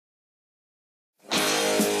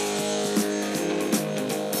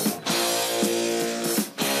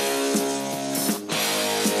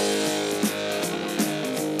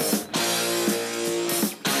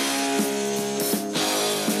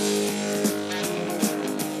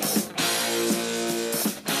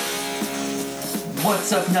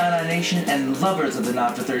What's up, Nana Nation and lovers of the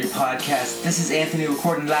Not For 30 podcast? This is Anthony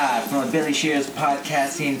recording live from the Billy Shears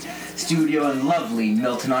podcasting studio in lovely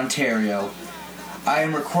Milton, Ontario. I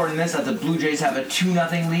am recording this as the Blue Jays have a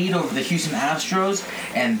 2-0 lead over the Houston Astros,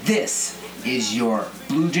 and this is your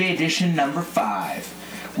Blue Jay edition number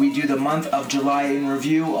 5. We do the month of July in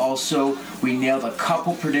review. Also, we nailed a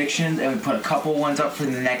couple predictions and we put a couple ones up for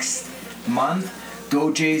the next month.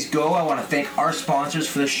 Go Jays Go. I want to thank our sponsors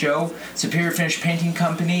for the show, Superior Finish Painting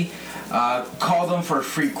Company. Call them for a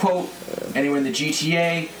free quote anywhere in the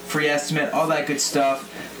GTA, free estimate, all that good stuff.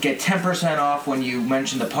 Get 10% off when you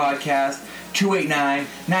mention the podcast.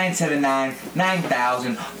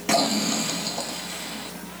 289-979-9000.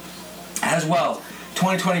 As well,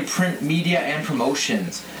 2020 print media and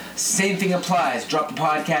promotions. Same thing applies. Drop the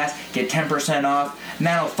podcast, get 10% off.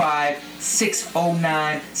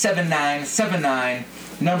 905-609-7979.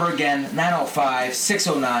 Number again,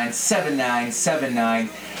 905-609-7979.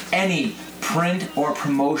 Any print or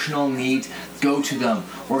promotional needs, go to them.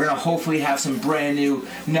 We're going to hopefully have some brand new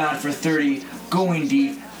Not For 30, Going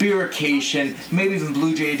Deep, Beerication, maybe even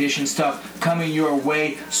Blue Jay Edition stuff coming your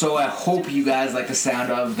way, so I hope you guys like the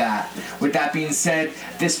sound of that. With that being said,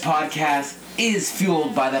 this podcast is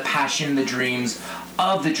fueled by the passion, the dreams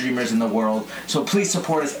of the dreamers in the world, so please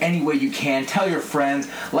support us any way you can. Tell your friends,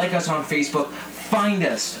 like us on Facebook, find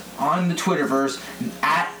us on the Twitterverse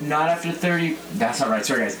at Not After 30, that's not right,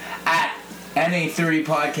 sorry guys, at NA30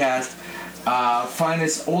 Podcast. Find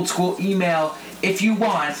us old school email if you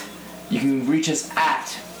want. You can reach us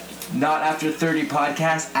at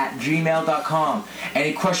notafter30podcast@gmail.com.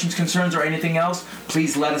 Any questions, concerns, or anything else,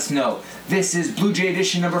 please let us know. This is Blue Jay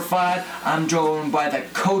Edition number 5. I'm joined by the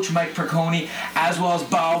coach, Mike Perconi, as well as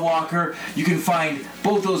Bob Walker. You can find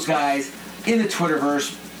both those guys in the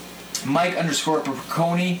Twitterverse.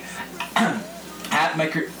 Mike_Perconi at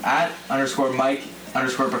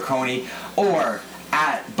Mike_Perconi or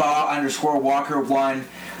at Bob_Walker1.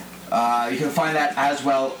 You can find that as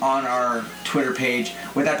well on our Twitter page.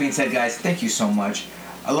 With that being said, guys, thank you so much.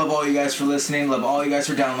 I love all you guys for listening. Love all you guys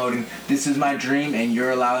for downloading. This is my dream, and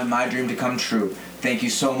you're allowing my dream to come true. Thank you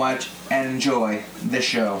so much, and enjoy the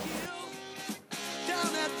show.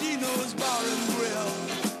 Down at Dino's Bar and Grill,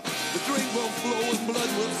 the drink will flow and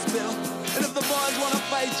blood will spill. And if the boys want to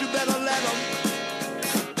fight, you better let them.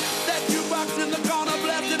 That jukebox in the corner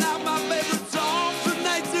blasting out my favorite song. The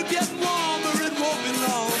nights are getting warmer, it won't be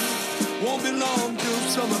long. Won't be long till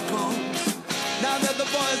summer comes. Now that the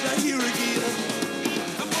boys are here again.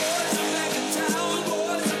 The boys are back in town.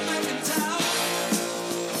 Boys are back in town.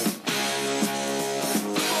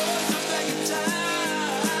 The boys are back in town.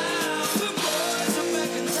 The boys are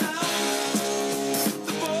back in town.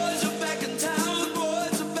 The boys are back in town. The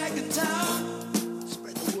boys are back in town.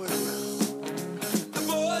 Spread the word around. The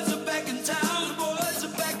boys are back in town. The boys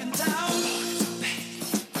are back in town. The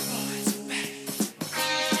boys are back.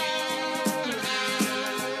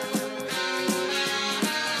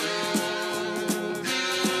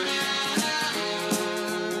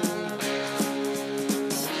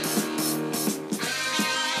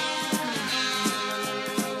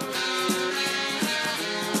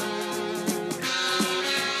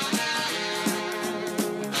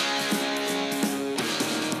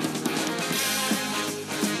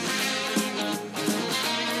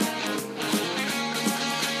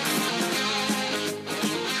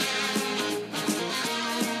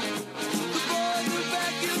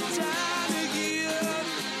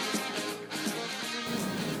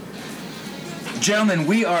 Gentlemen,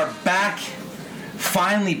 we are back.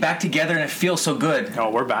 Finally back together, and it feels so good. Oh,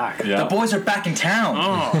 we're back. The boys are back in town.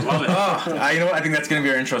 Oh, love it. You know what? I think that's going to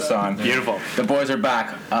be our intro song. Beautiful. The boys are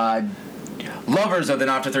back. Lovers of the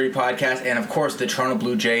Not After 30 podcast, and of course the Toronto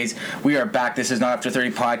Blue Jays. We are back. This is Not After 30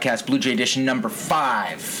 podcast, Blue Jay Edition number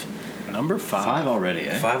 5. Number 5 already,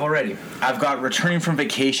 eh? 5 already. I've got returning from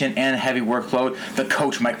vacation and a heavy workload, the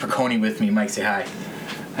coach, Mike Perconi, with me. Mike, say hi.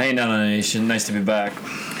 Hey, Nana Nation. Nice to be back.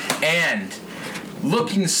 And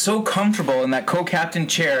looking so comfortable in that co-captain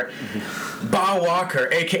chair, Bob Walker,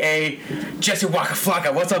 a.k.a. Jesse Waka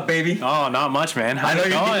Flocka. What's up, baby? Oh, not much, man. I know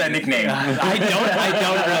you get that nickname. I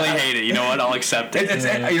don't really hate it. You know what? I'll accept it.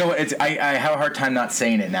 You know what? I have a hard time not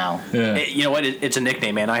saying it now. Yeah. You know what? It's a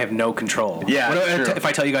nickname, man. I have no control. Yeah, true. If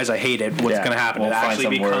I tell you guys I hate it, what's going to happen? We'll it find actually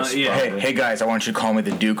something worse. Yeah. Hey, guys, I want you to call me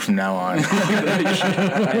the Duke from now on.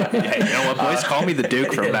 Hey, you know what, boys? Call me the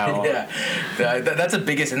Duke from now on. Yeah. That's the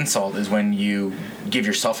biggest insult is when you give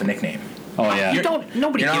yourself a nickname. Oh, yeah. You don't.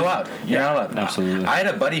 Nobody. You're not gives- allowed. You're not allowed. Absolutely. I had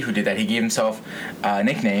a buddy who did that. He gave himself a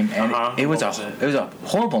nickname, and it was What was a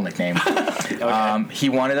horrible nickname. Okay. He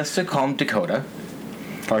wanted us to call him Dakota.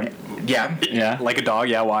 Pardon? Yeah. Yeah. Like a dog,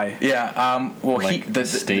 yeah, why? Yeah. Well, Like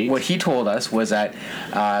what he told us was that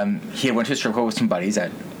he went to a strip club with some buddies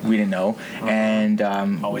that we didn't know, and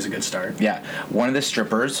Always a good start. yeah, one of the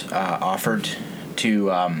strippers offered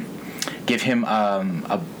to give him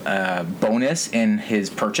a bonus in his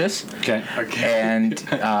purchase. Okay. And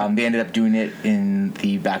they ended up doing it in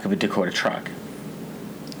the back of a Dakota truck.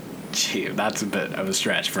 Gee, that's a bit of a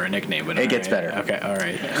stretch for a nickname, but It gets better. Okay, all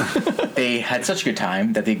right. They had such a good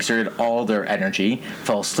time that they exerted all their energy,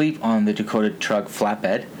 fell asleep on the Dakota truck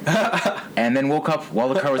flatbed, and then woke up while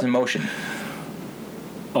the car was in motion.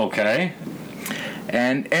 Okay.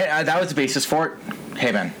 And that was the basis for it.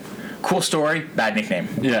 Hey, man. Cool story, bad nickname.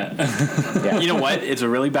 Yeah. Yeah. You know what? It's a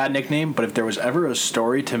really bad nickname, but if there was ever a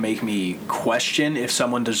story to make me question if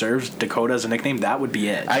someone deserves Dakota as a nickname, that would be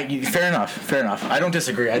it. Fair enough. I don't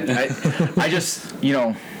disagree. I just,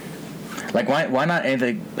 like, why not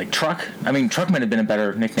anything like Truck? I mean, Truck might have been a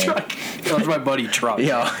better nickname. Truck. That was my buddy Truck.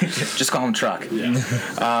 Yeah, just call him Truck.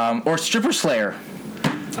 Yeah. Or Stripper Slayer.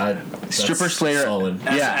 Stripper Slayer. Solid.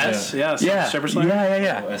 SS, yeah. Yeah. Stripper Slayer.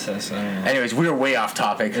 Yeah. SS. I don't know. Anyways, we were way off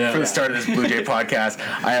topic for the start of this Blue Jay podcast.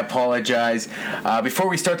 I apologize. Before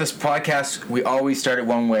we start this podcast, we always start it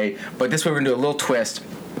one way, but this way we're gonna do a little twist.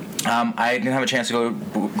 I didn't have a chance to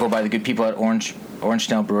go by the good people at Orange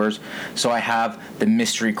Snail Brewers, so I have the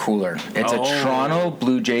mystery cooler. It's a Toronto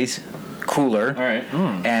Blue Jays cooler. All right.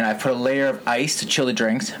 And I put a layer of ice to chill the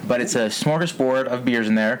drinks, but it's a smorgasbord of beers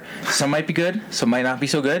in there. Some might be good, some might not be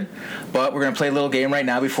so good, but we're going to play a little game right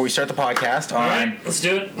now before we start the podcast on All right, let's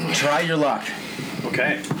do it. Try Your Luck.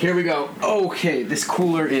 Okay. Here we go. Okay, this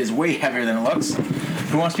cooler is way heavier than it looks.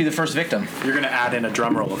 Who wants to be the first victim? You're going to add in a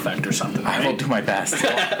drum roll effect or something, I right? will do my best.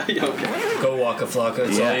 Go Waka Flocka.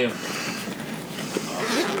 It's all you.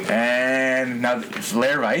 And now it's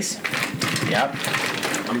layer of ice. Yep.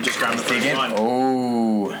 I'm just grabbing the first Dig in. one.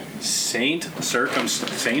 Oh. Saint of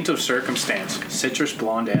Circumstance. Citrus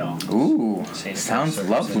Blonde Ale. Ooh. Saint Sounds of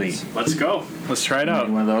lovely. Circumstance. Let's go. Let's try it out.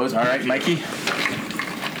 One of those. All right, Mikey.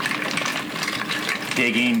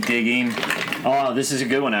 Digging. Oh, this is a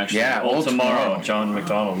good one, actually. Yeah, Old Old Tomorrow. Tomorrow. John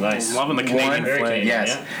McDonald. Nice. Loving the Canadian Very flavor. Canadian. Yes.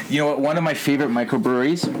 Yeah. You know what? One of my favorite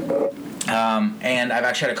microbreweries, and I've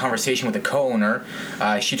actually had a conversation with the co-owner.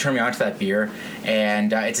 She turned me on to that beer,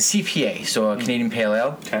 and it's a CPA, so a Canadian Pale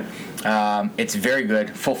Ale. Okay. It's very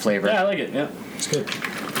good, full flavor. Yeah, I like it. Yeah. It's good.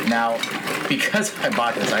 Now, because I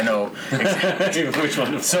bought this, I know. Which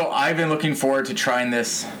one? So I've been looking forward to trying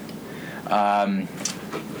this.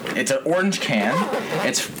 It's an orange can.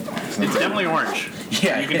 It's definitely orange.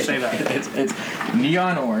 Yeah, You can say that. It's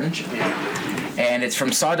neon orange, and it's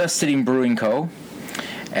from Sawdust City Brewing Co.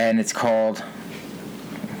 And it's called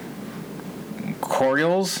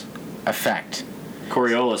Coriolis Effect.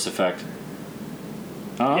 Coriolis effect.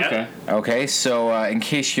 Oh, Yep. okay. Okay, so in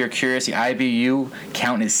case you're curious, the IBU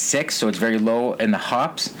count is 6, so it's very low in the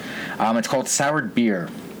hops. It's called soured beer.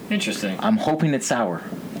 Interesting. I'm hoping it's sour.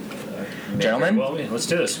 May Gentlemen? very well be. Let's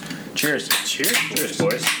do this. Cheers. Cheers. Cheers,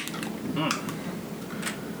 boys.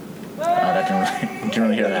 That didn't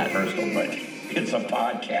really hear that first one, but it's a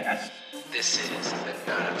podcast. This is the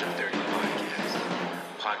Not After 30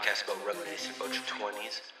 podcast about reminiscing about your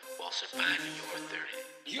 20s while surviving your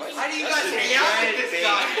 30s. How do you guys hang out with this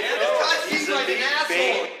guy, man? This guy seems like an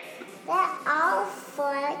asshole. They're all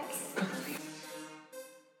forks.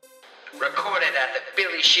 Recorded at the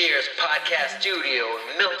Billy Shears Podcast Studio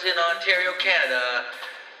in Milton, Ontario, Canada,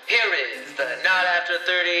 here is the Not After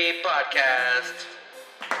 30 podcast.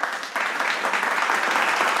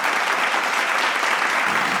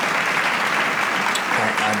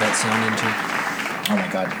 Add that sound into. Oh my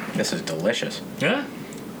god, this is delicious. Yeah.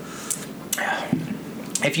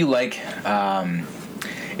 If you like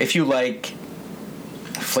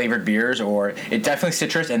flavored beers, or it definitely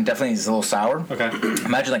citrus and definitely is a little sour. Okay.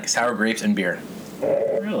 Imagine like sour grapes and beer.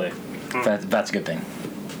 Really? That's a good thing.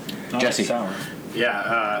 Not Jesse. Sour.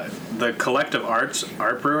 Yeah, the Collective Art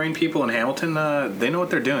Brewing people in Hamilton, they know what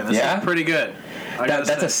they're doing. This Yeah? is pretty good. That's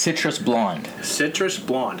a citrus blonde. Citrus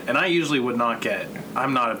Blonde. And I usually would not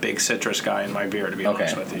I'm not a big citrus guy in my beer, to be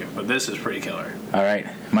honest with you. But this is pretty killer. All right,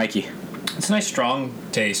 Mikey. It's a nice strong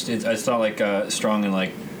taste. It's not like strong and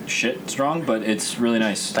like shit strong, but it's really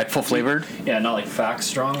nice. Like full flavored. Yeah, not like fact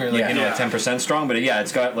strong or like Yeah. like 10% strong, but yeah,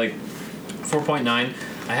 it's got like 4.9.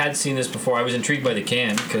 I had seen this before. I was intrigued by the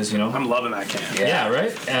can because I'm loving that can. yeah,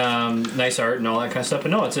 right. Nice art and all that kind of stuff.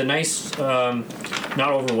 But no, it's a nice,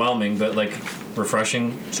 not overwhelming, but like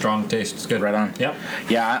refreshing, strong taste. It's good. Right on. Yep.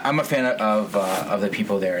 Yeah, I'm a fan of the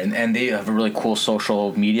people there, and they have a really cool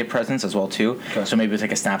social media presence as well too. Okay. So maybe we'll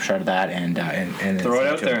take a snapshot of that and Throw it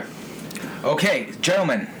out to there. Okay,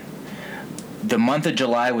 gentlemen. the month of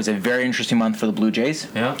July was a very interesting month for the Blue Jays.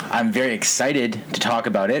 Yeah. I'm very excited to talk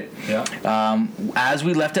about it. Yeah. As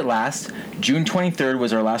we left it last, June 23rd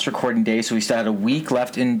was our last recording day, so we still had a week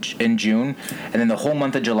left in June, and then the whole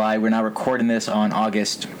month of July. We're now recording this on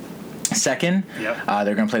August 2nd. Yep.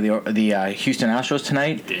 They're going to play the Houston Astros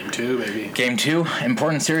tonight. Game 2, baby. Game 2,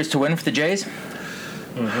 important series to win for the Jays.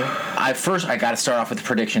 I got to start off with the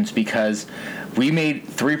predictions because we made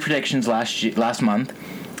 3 predictions last month,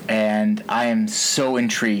 and I am so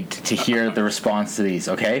intrigued to hear the response to these.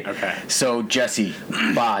 Okay. Okay. So Jesse,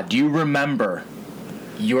 do you remember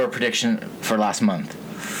your prediction for last month,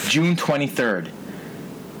 June 23rd,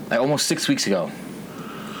 like almost 6 weeks ago?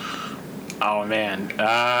 Oh, man.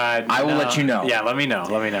 I will let you know. Yeah, let me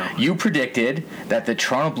know. You predicted that the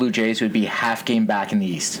Toronto Blue Jays would be half game back in the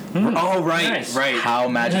East. Oh, right, Nice. right. How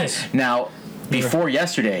magic! Nice. Now, before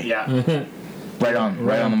yesterday, Yeah. right on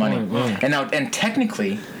the money. point, yeah. And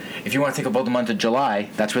technically, if you want to think about the month of July,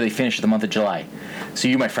 that's where they finished the month of July. So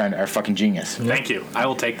you, my friend, are fucking genius. Thank you. I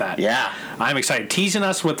will take that. Yeah. I'm excited. Teasing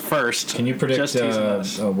us with first. Can you predict Just teasing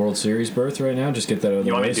us. a World Series berth right now? Just get that out of the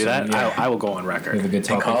You way. want me to do that? Yeah. I will go on We have a record. good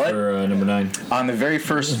topic call it? for number 9. On the very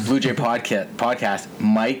first Blue Jay podcast,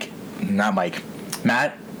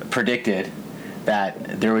 Matt predicted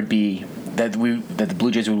that there would be that the Blue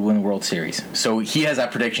Jays would win the World Series. So he has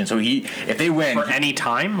that prediction. So if they win For any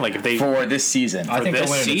time? Like if they... for this season. I think this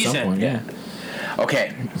they'll win it at some season, point. Yeah.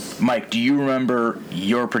 Okay, Mike, do you remember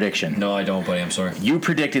your prediction? No, I don't, buddy. I'm sorry. You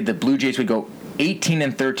predicted the Blue Jays would go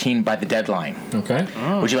 18-13 by the deadline. Okay.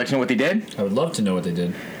 Would you like to know what they did? I would love to know what they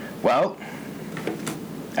did. Well,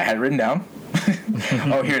 I had it written down.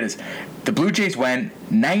 Oh, here it is. The Blue Jays went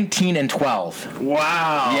 19-12.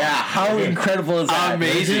 Wow. Yeah, how incredible is that?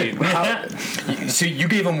 Amazing. So you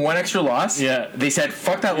gave them one extra loss. Yeah. They said,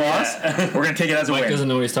 "Fuck that loss. We're gonna take it as a Mike win." doesn't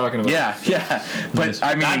know what he's talking about. Yeah. But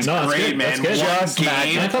I mean, That's No, that's great, good. man. That's good. Just One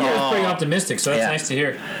magic. game. I thought they were pretty optimistic, so that's Yeah. nice to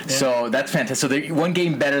hear. Yeah. so that's fantastic. So they one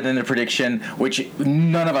game better than the prediction, which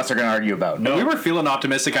none of us are gonna argue about. No. We were feeling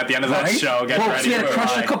optimistic at the end of that Right? show. Get well, ready. we had for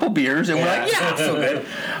crushed a ride. couple beers, and we're like, yeah, so good.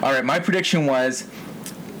 All right, my prediction was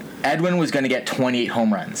Edwin was going to get 28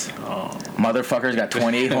 home runs. Oh. Motherfuckers got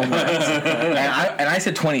 28 home runs. And I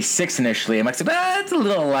said 26 initially. And Mike said, that's a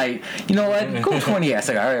little light. You know what? Go 28. I was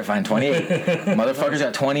like, all right, fine, 28. Motherfuckers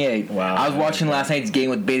got 28. Wow. I was watching last night's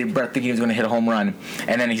game with bated breath thinking he was going to hit a home run.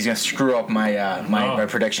 And then he's going to screw up my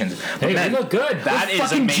predictions. But Hey, man, they look good. That we're is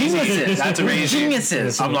fucking amazing. Geniuses. That's We're amazing.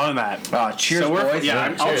 Geniuses. I'm loving that. Cheers, So we're- boys. yeah,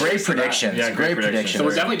 I'm- I'll great cheers to that. predictions. Yeah, great great predictions. predictions. So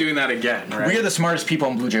we're definitely doing that again, right? We are the smartest people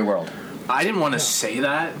in Blue Jay world. I didn't want to say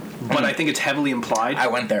that, but I think it's heavily implied. I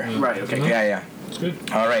went there. Right, okay. Yeah. It's good.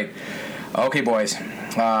 All right. Okay, boys.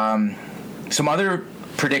 Some other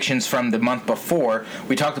predictions from the month before.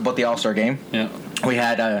 We talked about the All-Star game. Yeah. We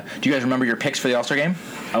had, do you guys remember your picks for the All-Star game?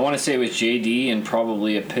 I want to say it was JD and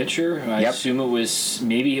probably a pitcher. I Yep. assume it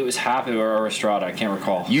was Happy or Estrada. I can't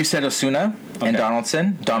recall. You said Osuna and Okay.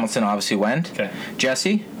 Donaldson. Donaldson obviously went. Okay.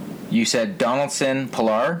 Jesse, you said Donaldson,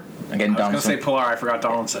 Pilar. Again, I was going to Donaldson. say Pilar. I forgot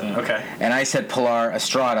Donaldson. Okay. And I said Pilar,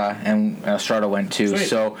 Estrada, and Estrada went too. Sweet.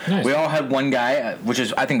 So Nice. we all had one guy, which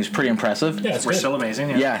is I think was pretty impressive. Yeah, it's We're good. still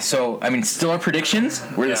amazing. Yeah, so I mean, still our predictions.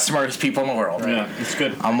 We're Yeah. the smartest people in the world. Yeah, it's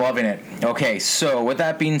good. I'm loving it. Okay, so with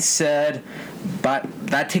that being said, but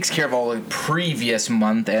that takes care of all the previous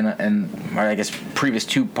month and or I guess previous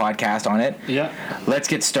 2 podcasts on it. Yeah. Let's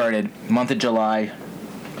get started. Month of July,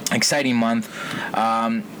 exciting month.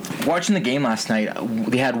 Watching the game last night,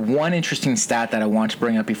 they had one interesting stat that I want to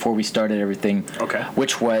bring up before we started everything. Okay.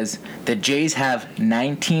 Which was the Jays have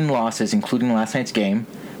 19 losses, including last night's game,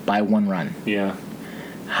 by 1 run. Yeah.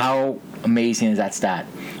 How amazing is that stat?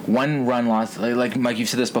 1 run loss, like Mike, you've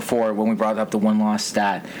said this before when we brought up the 1 loss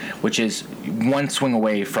stat, which is 1 swing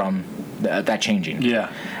away from that changing.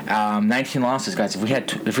 Yeah. 19 losses, guys. If we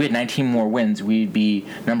had 19 more wins, we'd be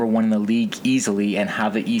number 1 in the league easily and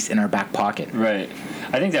have the East in our back pocket. Right.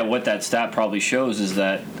 I think that what that stat probably shows is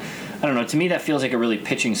that, I don't know, to me that feels like a really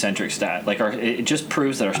pitching-centric stat. Like it just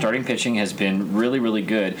proves that our starting pitching has been really, really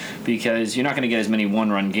good because you're not going to get as many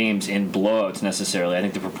one-run games in blowouts necessarily. I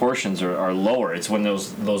think the proportions are lower. It's when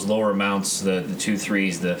those lower amounts, the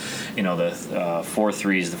 2-3s, the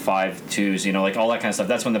 4-3s, the 5-2s, like all that kind of stuff.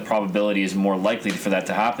 That's when the probability is more likely for that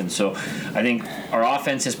to happen. So I think our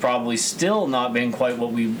offense has probably still not been quite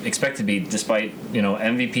what we expect to be, despite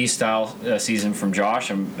MVP style season from Josh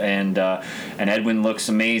and Edwin looks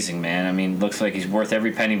amazing, man. I mean, looks like he's worth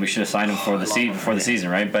every penny we should have signed him for the season,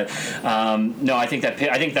 right? But no, I think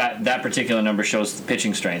that particular number shows the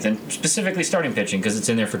pitching strength, and specifically starting pitching because it's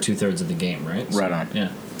in there for 2/3 of the game, right? Right on.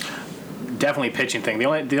 Yeah. Definitely pitching thing.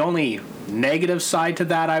 The only negative side to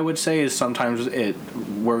that, I would say, is sometimes it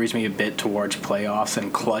worries me a bit towards playoffs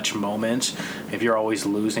and clutch moments if you're always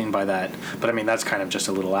losing by that. But I mean, that's kind of just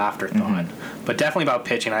a little afterthought. But definitely about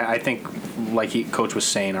pitching, I think, like Coach was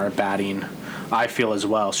saying, our batting, I feel as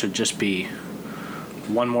well, should just be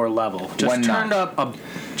one more level. Just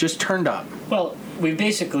turned up. Well, we're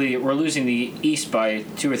losing the East by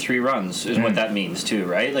 2 or 3 runs is what that means too,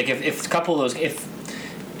 right? Like if a couple of those, if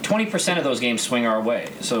 20% of those games swing our way,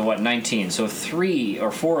 so 19, so 3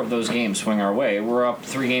 or 4 of those games swing our way, we're up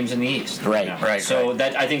 3 games in the East. Right. So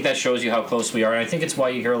that, I think that shows you how close we are, and I think it's why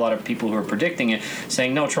you hear a lot of people who are predicting it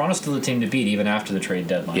saying, no, Toronto's still the team to beat even after the trade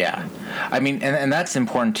deadline. Yeah. I mean, and that's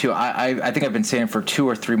important too. I think I've been saying for 2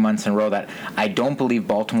 or 3 months in a row that I don't believe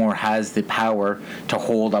Baltimore has the power to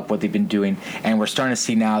hold up what they've been doing, and we're starting to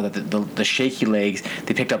see now that the shaky legs,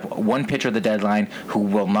 they picked up one pitcher at the deadline who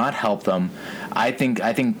will not help them. I think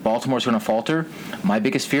Baltimore's going to falter. My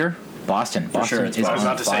biggest fear, Boston. Sure, is I was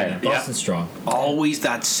about to say, fire. Boston's strong. Always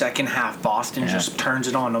that second half, Boston just turns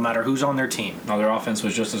it on no matter who's on their team. Now, their offense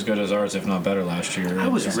was just as good as ours, if not better, last year. I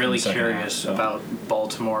was in really the second curious half, so. about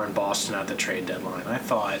Baltimore and Boston at the trade deadline. I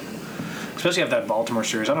thought, especially after that Baltimore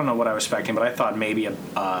series, I don't know what I was expecting, but I thought maybe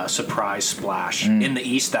a surprise splash in the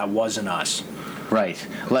East that wasn't us. Right.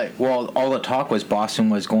 Well, all the talk was Boston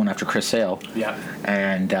was going after Chris Sale. Yeah.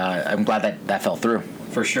 And I'm glad that fell through.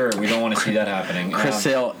 For sure, we don't want to see that happening. Chris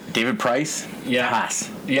Sale, David Price,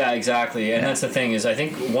 pass. Yeah, exactly. And that's the thing is, I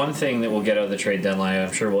think one thing that we'll get out of the trade deadline,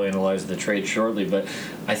 I'm sure we'll analyze the trade shortly, but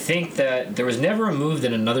I think that there was never a move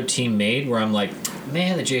that another team made where I'm like,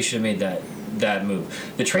 man, the Jays should have made that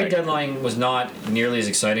move. The trade deadline was not nearly as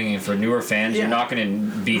exciting, and for newer fans, you're not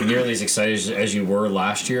going to be nearly as excited as you were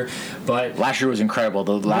last year. But last year was incredible.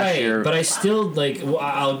 The last year, but I still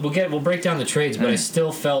we'll break down the trades, but I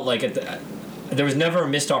still felt like there was never a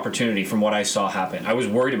missed opportunity from what I saw happen. I was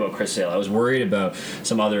worried about Chris Sale. I was worried about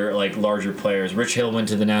some other larger players. Rich Hill went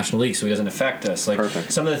to the National League, so he doesn't affect us.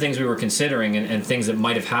 Some of the things we were considering and things that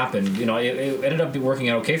might have happened, it ended up working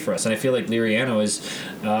out okay for us. And I feel like Liriano is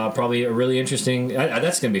probably a really interesting.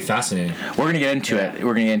 That's going to be fascinating. We're going to get into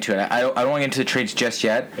it. I don't want to get into the trades just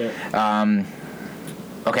yet. Yeah.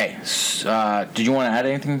 Okay. Did you want to add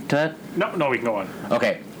anything to that? No, we can go on.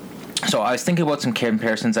 Okay. So I was thinking about some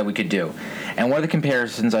comparisons that we could do. And one of the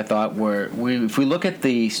comparisons I thought were, if we look at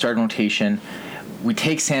the starting rotation, we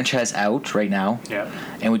take Sanchez out right now,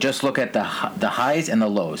 and we just look at the highs and the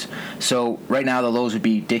lows. So right now the lows would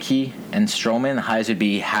be Dickey and Stroman. The highs would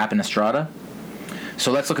be Happ and Estrada.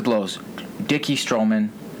 So let's look at the lows. Dickey, Stroman.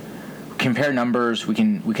 Compare numbers. We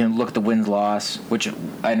can look at the wins-loss, which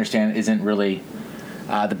I understand isn't really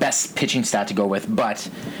the best pitching stat to go with, but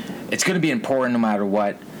it's going to be important no matter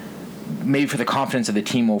what. Maybe for the confidence of the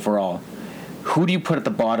team overall. Who do you put at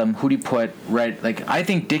the bottom? Who do you put right? I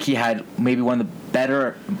think Dickey had maybe one of the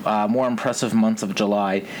better, more impressive months of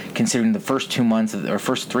July, considering the first 3 months of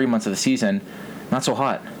the season, not so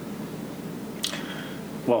hot.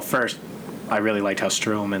 Well, first, I really liked how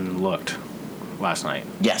Stroman looked last night.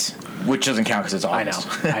 Yes, which doesn't count because it's August.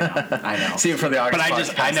 I know. See it for the August.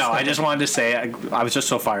 But I just wanted to say I was just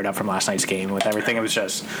so fired up from last night's game with everything. It was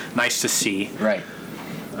just nice to see. Right.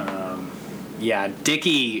 Yeah,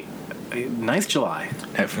 Dickey, nice July.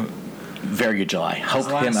 Very good July. His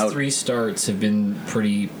last 3 starts have been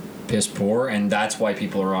pretty piss poor, and that's why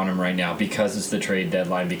people are on him right now, because it's the trade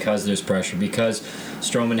deadline, because there's pressure, because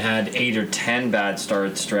Stroman had 8 or 10 bad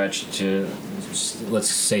starts stretched to, let's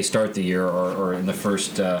say, start the year or in the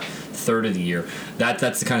first third of the year.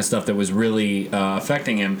 That's the kind of stuff that was really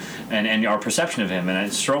affecting him and our perception of him.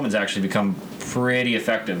 And Stroman's actually become pretty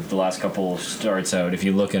effective the last couple starts out. If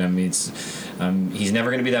you look at him, he's never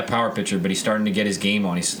going to be that power pitcher, but he's starting to get his game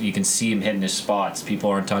on. You can see him hitting his spots. People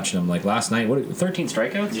aren't touching him. Like last night, 13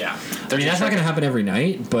 strikeouts? Yeah. I mean, that's not going to happen every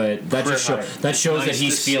night, but that shows that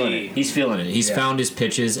he's feeling it. He's feeling it. He's found his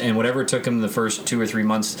pitches, and whatever took him the first 2 or 3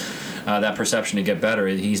 months, that perception to get better,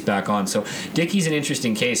 he's back on. So Dickey's an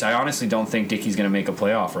interesting case. I honestly don't think Dickey's going to make a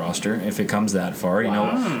playoff roster if it comes that far.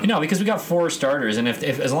 Because we got 4 starters, and if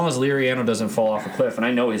as long as Liriano doesn't fall off a cliff, and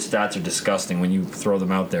I know his stats are disgusting when you throw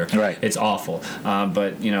them out there. Right. It's awful.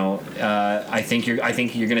 But I think you're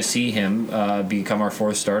going to see him become our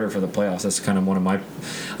 4th starter for the playoffs. That's kind of one of my.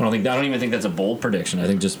 I don't even think that's a bold prediction. I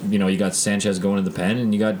think just you got Sanchez going to the pen,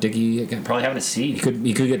 and you got Dickey probably having a seat.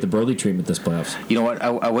 He could get the Burley treatment this playoffs. You know what?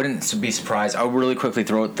 I wouldn't be surprised. I'll really quickly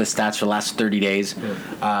throw out the stats for the last 30 days.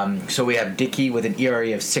 So we have Dickey with an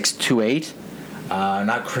ERA of 6.28.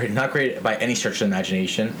 Not great by any stretch of the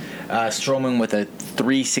imagination. Stroman with a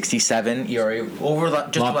 3.67 ERA over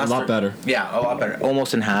the lot better. Yeah, a lot better,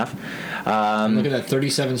 almost in half. Look at that,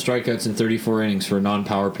 37 strikeouts in 34 innings for a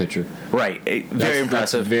non-power pitcher. Right, very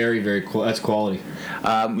impressive. That's very, very cool. That's quality.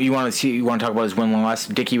 You want to talk about his win-loss?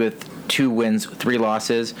 Dickey with 2 wins, 3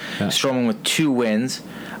 losses. Yeah. Stroman with 2 wins.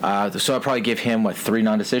 So I'd probably give him 3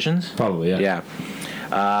 non-decisions. Probably, yeah. Yeah.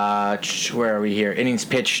 Where are we here? Innings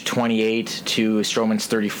pitched 28 to Stroman's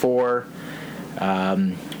 34.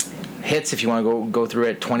 Hits, if you want to go through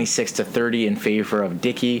it, 26 to 30 in favor of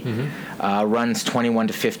Dickey. Runs 21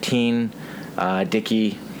 to 15.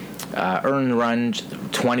 Dickey. Earned runs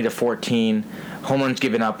 20 to 14. Home runs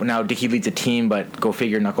given up. Now Dickey leads a team, but go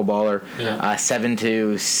figure, knuckleballer. Yeah. 7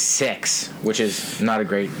 to 6, which is not a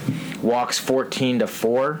great. Walks 14 to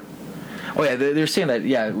 4. Oh yeah, they're saying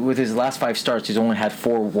that with his last 5 starts, he's only had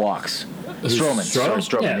 4 walks.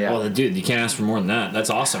 Stroman, yeah. Well, dude, you can't ask for more than that. That's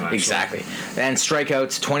awesome, actually. Exactly. And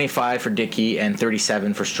strikeouts, 25 for Dickey and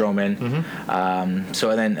 37 for Stroman. And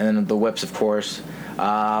then the whips, of course,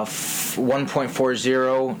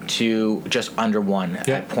 1.40 to just under 1 at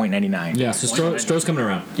 0.99. Yeah, so Stroh's coming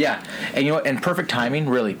around. Yeah, and you know what? And perfect timing,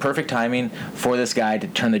 really perfect timing for this guy to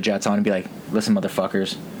turn the Jets on and be like, "Listen,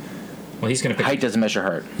 motherfuckers." Well, he's going to height doesn't measure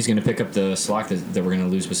heart. He's going to pick up the slack that we're going to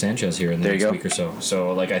lose with Sanchez here in the next week or so.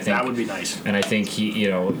 So, I think that would be nice. And I think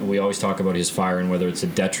we always talk about his fire and whether it's a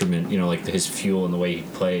detriment, his fuel and the way he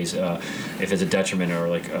plays, if it's a detriment or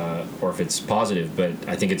or if it's positive. But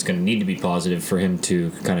I think it's going to need to be positive for him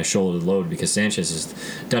to kind of shoulder the load because Sanchez has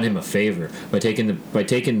done him a favor by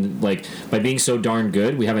being so darn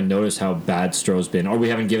good. We haven't noticed how bad Stroh's been, or we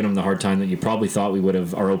haven't given him the hard time that you probably thought we would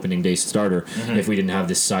have our opening day starter if we didn't have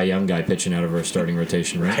this Cy Young guy pitching out of our starting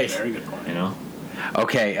rotation, right? Very good point.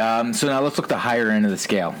 Okay, so now let's look at the higher end of the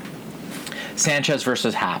scale. Sanchez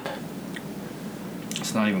versus Happ.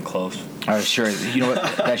 It's not even close. Oh, sure. You know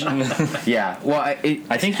what? Yeah. Well,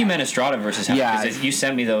 I think you meant Estrada versus Happ. Yeah. Because you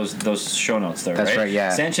sent me those show notes there, That's right, yeah.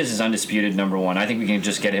 Sanchez is undisputed number 1. I think we can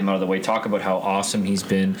just get him out of the way. Talk about how awesome he's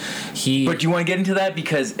been. But do you want to get into that?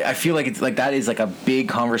 Because I feel like it's that is a big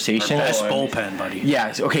conversation. Best bullpen, buddy.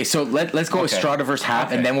 Yeah. Okay. So let's go Estrada versus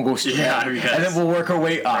Happ, and then we'll go. And then we'll work our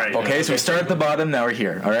way up. Right, okay. So we start at the bottom. Now we're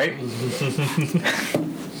here. All right.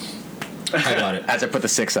 I got it. As I put the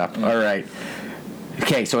 6 up. All right.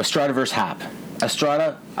 Okay. So Estrada versus Happ.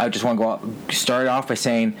 Estrada, I just want to start off by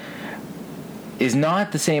saying, is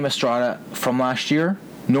not the same Estrada from last year,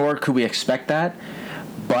 nor could we expect that.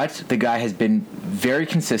 But the guy has been very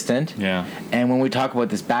consistent. Yeah. And when we talk about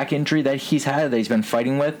this back injury that he's been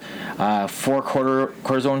fighting with, 4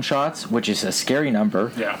 cortisone shots, which is a scary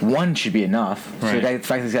number. Yeah. 1 should be enough. Right. So the fact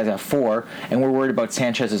that these guys have 4, and we're worried about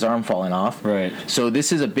Sanchez's arm falling off. Right. So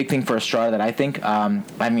this is a big thing for Estrada that I think.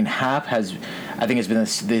 Happ has been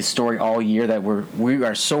this story all year that we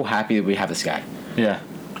are so happy that we have this guy. Yeah.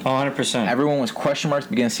 100%. Everyone was question marks at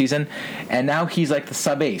the beginning of the season, and now he's like the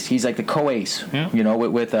sub ace. He's like the co-ace. Yeah.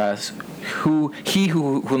 With who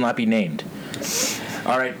will not be named.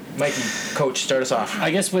 All right, Mikey, coach, start us off. I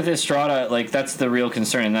guess with Estrada, that's the real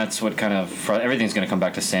concern, and that's what kind of everything's going to come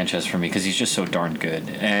back to Sanchez for me because he's just so darn good.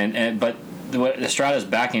 But Estrada's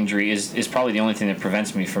back injury is probably the only thing that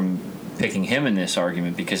prevents me from picking him in this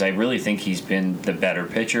argument because I really think he's been the better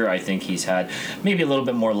pitcher. I think he's had maybe a little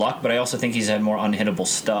bit more luck, but I also think he's had more unhittable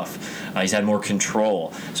stuff. He's had more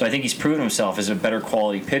control. So I think he's proven himself as a better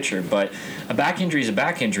quality pitcher. But a back injury is a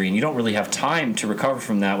back injury, and you don't really have time to recover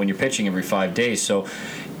from that when you're pitching every 5 days. So,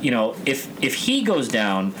 if he goes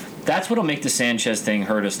down, that's what'll make the Sanchez thing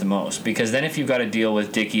hurt us the most because then if you've got to deal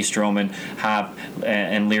with Dickey, Stroman, Happ,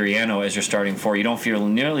 and Liriano as your starting 4, you don't feel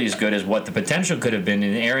nearly as good as what the potential could have been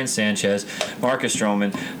in Aaron Sanchez, Marcus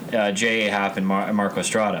Stroman, J.A. Happ, and Marco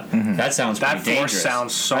Estrada. Mm-hmm. That sounds pretty dangerous.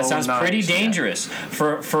 That sounds pretty dangerous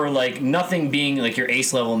for nothing being your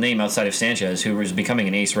ace level name outside of Sanchez, who was becoming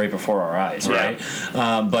an ace right before our eyes, right?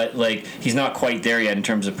 But he's not quite there yet in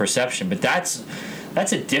terms of perception. But that's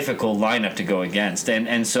a difficult lineup to go against,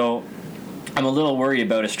 and so I'm a little worried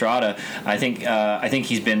about Estrada. I think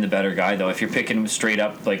he's been the better guy though. If you're picking straight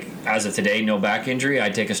up as of today, no back injury,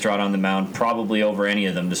 I'd take Estrada on the mound probably over any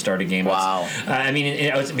of them to start a game. Wow.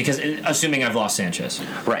 Because assuming I've lost Sanchez,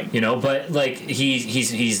 right? But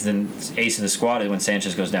he's the ace of the squad when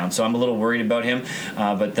Sanchez goes down. So I'm a little worried about him.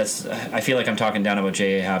 But I feel like I'm talking down about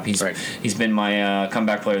J.A. Happ. He's been my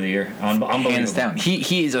comeback player of the year. Hands down.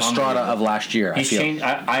 He is Estrada of last year. He's changed.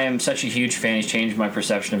 I am such a huge fan. He's changed my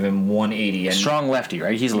perception of him 180. And strong lefty,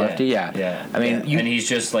 right? He's lefty, yeah. And he's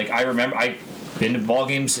just I remember I've been to ball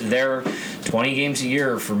games there 20 games a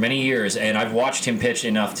year for many years, and I've watched him pitch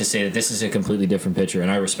enough to say that this is a completely different pitcher,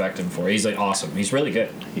 and I respect him for it. He's like awesome. He's really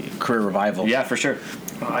good. Career revival. Yeah, for sure.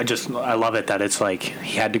 I love it that it's like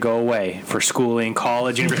he had to go away for schooling,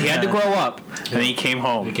 college, university. He had to grow up, and then he came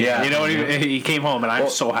home. Yeah. You know, he came home, and I'm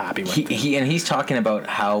so happy with it. He's talking about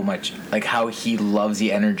how much, like, how he loves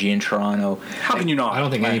the energy in Toronto. How can you not? I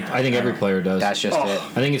don't think I think every player does. That's just it.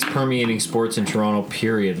 I think it's permeating sports in Toronto,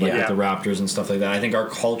 period, like Yeah. with the Raptors and stuff like that. I think our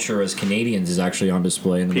culture as Canadians is actually on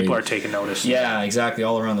display in the People league. are taking notice. Yeah, exactly.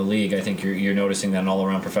 All around the league, I think you're noticing that, and all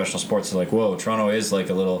around professional sports. It's like, whoa, Toronto is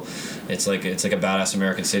like a little. It's like a badass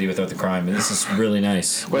American city without the crime. And this is really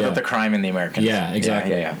nice. Without the crime in the Americans. Yeah,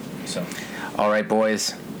 exactly. Yeah. So, All right,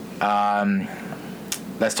 boys.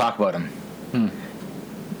 Let's talk about him.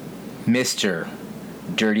 Mr.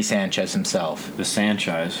 Dirty Sanchez himself. The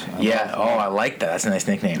Sanchez. Yeah. Oh, I like that. That's a nice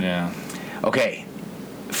nickname. Yeah. Okay.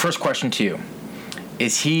 First question to you.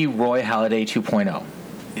 Is he Roy Halladay 2.0?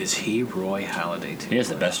 Is he Roy Halladay? He has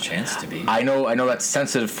the best chance to be. I know that's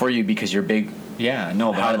sensitive for you because you're big. Yeah,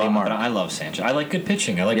 no, but I love Sanchez. I like good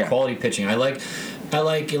pitching. I like quality pitching. I like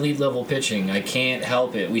elite level pitching. I can't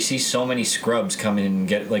help it. We see so many scrubs come in and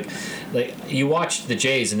get like you watch the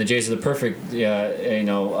Jays, and the Jays are the perfect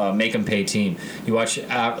make them pay team. You watch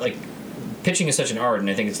pitching is such an art, and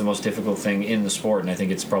I think it's the most difficult thing in the sport, and I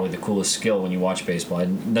think it's probably the coolest skill when you watch baseball.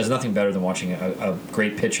 And there's nothing better than watching a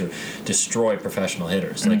great pitcher destroy professional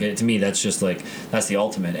hitters. Like to me, that's just that's the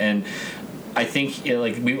ultimate. And I think I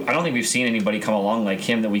don't think we've seen anybody come along like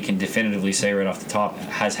him that we can definitively say right off the top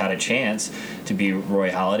has had a chance to be Roy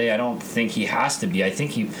Halladay. I don't think he has to be. I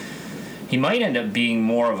think he might end up being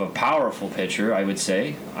more of a powerful pitcher, I would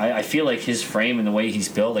say. I feel like his frame and the way he's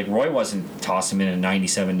built, like Roy wasn't tossing him in a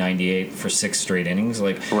 97, 98 for 6 straight innings.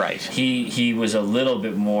 Right. He was a little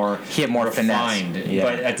bit more He had more refined, finesse. Yeah.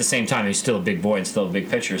 but at the same time, he's still a big boy and still a big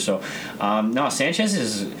pitcher. So, no,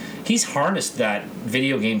 Sanchez he's harnessed that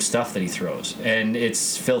video game stuff that he throws, and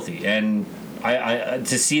it's filthy. And I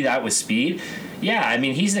to see that with speed. Yeah, I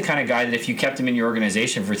mean, he's the kind of guy that if you kept him in your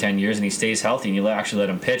organization for 10 years and he stays healthy and you actually let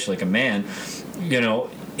him pitch like a man,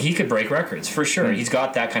 he could break records for sure. He's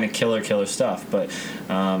got that kind of killer stuff, but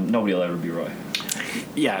nobody will ever be Roy.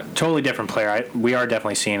 Yeah, totally different player. We are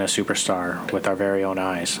definitely seeing a superstar with our very own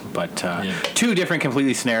eyes, but two different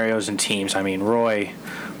completely scenarios and teams. I mean, Roy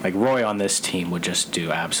on this team would just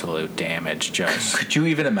do absolute damage. Just Could you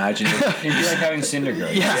even imagine? It'd be like having Syndergaard.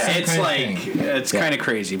 it's kind of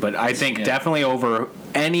crazy, but I think definitely over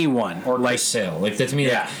anyone or Chris Sale. To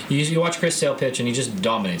me, you watch Chris Sale pitch and he just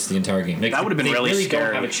dominates the entire game. That would have been really scary.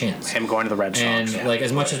 Don't have a chance. Him going to the Red Sox. And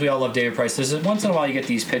as much as we all love David Price, there's once in a while you get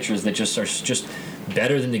these pitchers that just are just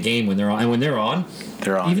better than the game when they're on. And when they're on,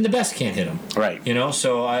 even the best can't hit them. Right.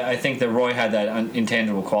 So I think that Roy had that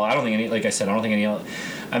intangible quality. I don't think any.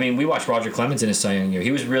 I mean, we watched Roger Clemens in his Cy Young year.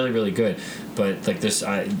 He was really, really good, but there's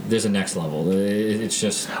a next level. It's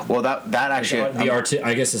just that actually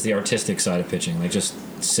I guess it's the artistic side of pitching, just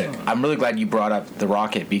sick. I'm really glad you brought up the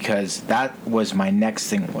Rocket because that was my next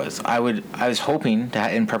thing. I was hoping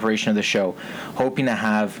to, in preparation of the show, hoping to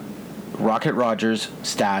have Rocket Rogers'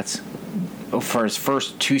 stats for his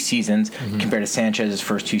first 2 seasons compared to Sanchez's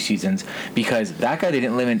first 2 seasons, because that guy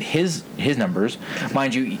didn't limit his numbers.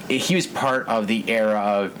 Mind you, he was part of the era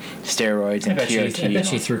of steroids and TRT. I bet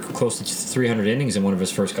he threw close to 300 innings in one of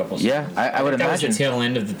his first couple seasons. Yeah, I would imagine. That was the tail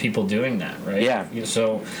end of the people doing that, right? Yeah.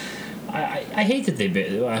 So I hate that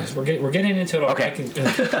we're getting into it. Okay.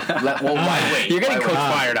 Wait. You're getting Coach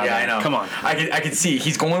fired out. Yeah, I know. Come on. I can see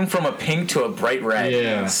he's going from a pink to a bright red.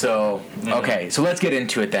 Yeah. So okay, so let's get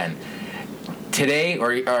into it then. Today,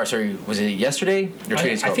 was it yesterday or 2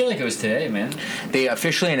 days ago? I feel like it was today, man. They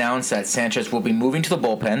officially announced that Sanchez will be moving to the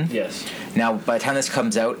bullpen. Yes. Now, by the time this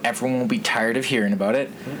comes out, everyone will be tired of hearing about it.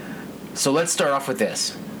 So let's start off with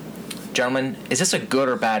this. Gentlemen, is this a good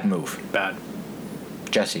or bad move? Bad.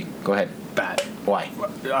 Jesse, go ahead. Bad. Why?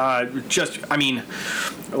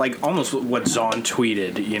 Almost what Zahn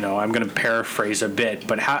tweeted, I'm going to paraphrase a bit,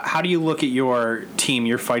 but how do you look at your team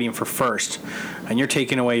you're fighting for first, and you're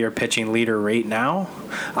taking away your pitching leader right now?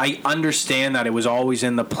 I understand that it was always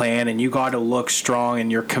in the plan, and you got to look strong, and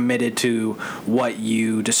you're committed to what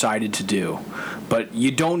you decided to do. But you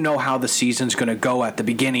don't know how the season's going to go at the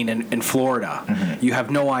beginning in Florida. Mm-hmm. You have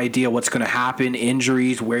no idea what's going to happen,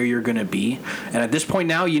 injuries, where you're going to be. And at this point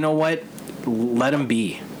now, you know what? Let him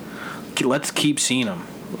be. Let's keep seeing him.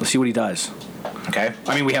 Let's see what he does. Okay.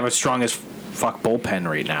 I mean, we have a strong as fuck bullpen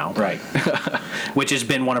right now. Right. Which has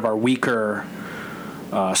been one of our weaker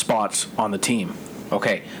spots on the team.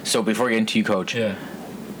 Okay. So before we get into you, Coach. Yeah.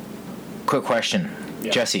 Quick question.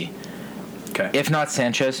 Jesse. Okay. If not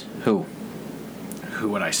Sanchez, who? Who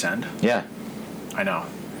would I send? Yeah. I know.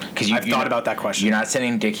 Because I've thought about that question. You're not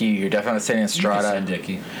sending Dickey. You're definitely not sending Estrada. Send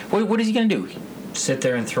Dickey. What is he going to do? Sit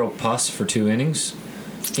there and throw pus for 2 innings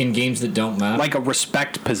in games that don't matter. Like a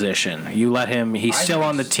respect position. You let him. He's still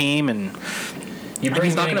on the team, and you bring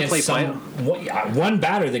he's not him going to against play one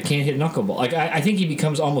batter that can't hit knuckleball. Like I think he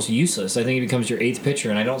becomes almost useless. I think he becomes your 8th pitcher,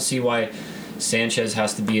 and I don't see why Sanchez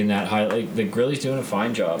has to be in that high. Like the Grilly's doing a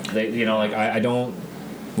fine job. I don't.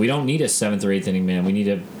 We don't need a 7th or 8th inning man. We need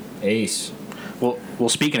a ace. Well,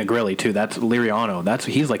 speaking of Grilly too, that's Liriano.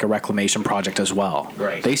 He's like a reclamation project as well.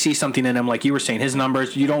 Right. They see something in him, like you were saying. His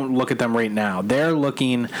numbers, you don't look at them right now. They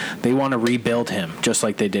want to rebuild him, just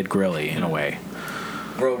like they did Grilly in a way.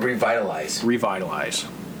 Revitalize.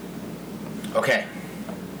 Okay.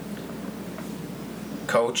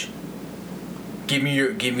 Coach, give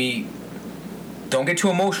me. Don't get too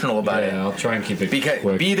emotional about it. Yeah, I'll try and keep it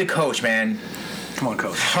quick. Be the coach, man. Come on,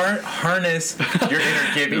 coach. Harness your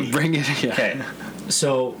inner Gibby. Bring it. Yeah. Okay,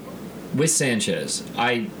 so with Sanchez,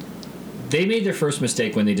 they made their first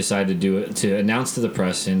mistake when they decided to announce to the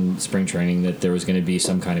press in spring training that there was going to be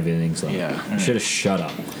some kind of innings limit. Yeah. Should have shut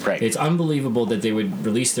up. Right. It's unbelievable that they would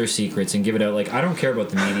release their secrets and give it out. Like, I don't care about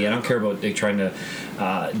the media. I don't care about they trying to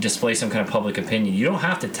display some kind of public opinion. You don't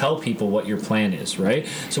have to tell people what your plan is, right?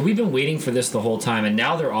 So we've been waiting for this the whole time, and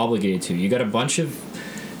now they're obligated to. You got a bunch of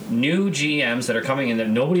new GMs that are coming in that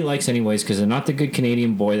nobody likes anyways because they're not the good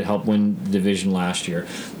Canadian boy that helped win the division last year.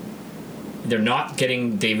 They're not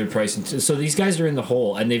getting David Price. So these guys are in the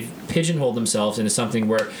hole, and they've pigeonholed themselves into something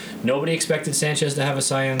where nobody expected Sanchez to have a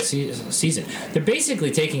Cy Young season. They're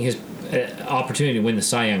basically taking his opportunity to win the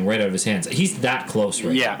Cy Young right out of his hands. He's that close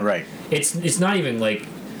right now. Right. It's not even like...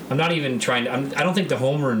 I'm not even trying to... I don't think the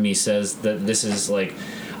homer in me says that this is like...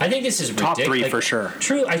 I think this is ridiculous. Top 3 for sure.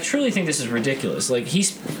 I truly think this is ridiculous. Like,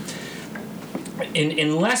 he's...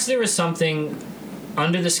 Unless there is something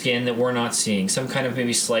under the skin that we're not seeing, some kind of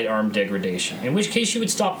maybe slight arm degradation, in which case you would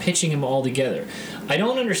stop pitching him altogether. I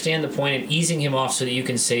don't understand the point of easing him off so that you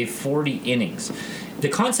can save 40 innings. The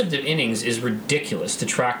concept of innings is ridiculous to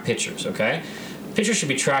track pitchers, okay? Pitchers should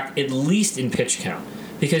be tracked at least in pitch count.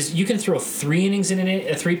 Because you can throw 3 innings in an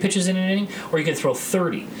inning, 3 pitches in an inning, or you can throw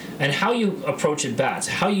 30. And how you approach at bats,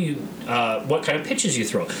 what kind of pitches you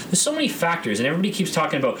throw. There's so many factors, and everybody keeps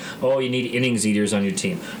talking about, oh, you need innings eaters on your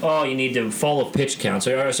team. Oh, you need to follow pitch counts,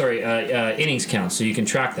 innings counts, so you can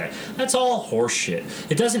track that. That's all horse shit.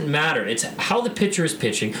 It doesn't matter. It's how the pitcher is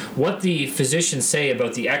pitching, what the physicians say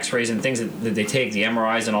about the X-rays and things that they take, the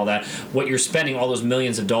MRIs and all that, what you're spending all those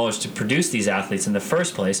millions of dollars to produce these athletes in the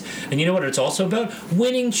first place. And you know what it's also about?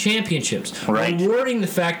 Winning championships. Right. Rewarding the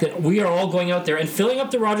fact that we are all going out there and filling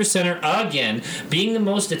up the Rogers Center again, being the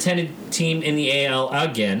most attended team in the AL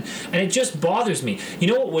again, and it just bothers me. You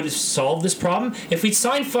know what would have solved this problem? If we'd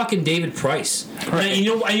signed fucking David Price. Right. And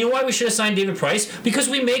you know why we should have signed David Price? Because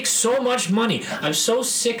we make so much money. I'm so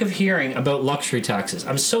sick of hearing about luxury taxes.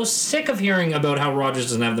 I'm so sick of hearing about how Rogers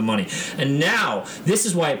doesn't have the money. And now, this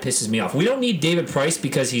is why it pisses me off. We don't need David Price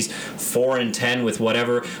because he's 4-10 with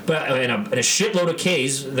whatever, but and a shitload of Ks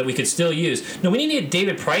that we could still use. No, we need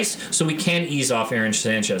David Price so we can ease off Aaron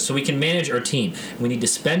Sanchez, so we can manage our team. We need to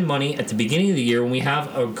spend money at the beginning of the year when we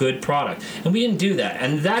have a good product. And we didn't do that.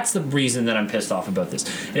 And that's the reason that I'm pissed off about this.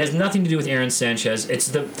 It has nothing to do with Aaron Sanchez. It's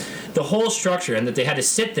the whole structure, and that they had to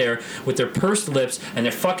sit there with their pursed lips and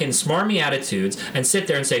their fucking smarmy attitudes and sit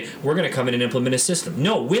there and say, we're going to come in and implement a system.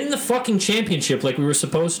 No, win the fucking championship like we were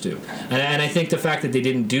supposed to. And I think the fact that they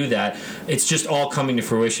didn't do that, it's just all coming to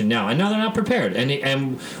fruition now. And now they're not prepared.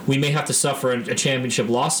 And we may have to suffer a championship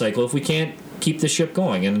loss cycle if we can't keep the ship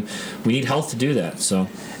going. And we need health to do that. So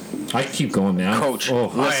I keep going, man. Coach, I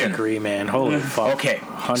listen. agree, man. Holy fuck. Okay,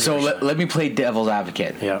 100%. so let me play devil's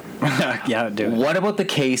advocate. Yeah. Yeah, do it. What about the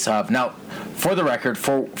case of... Now, for the record,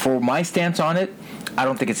 for my stance on it, I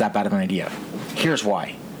don't think it's that bad of an idea. Here's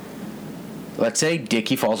why. Let's say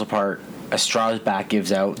Dickey falls apart, Estrada's back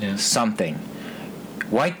gives out, something.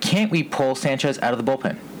 Why can't we pull Sanchez out of the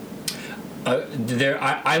bullpen?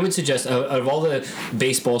 I would suggest, out of all the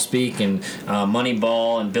baseball speak and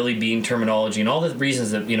Moneyball and Billy Bean terminology and all the reasons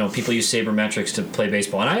that people use sabermetrics to play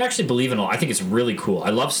baseball, and I actually believe in all. I think it's really cool. I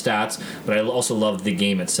love stats, but I also love the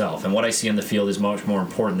game itself. And what I see on the field is much more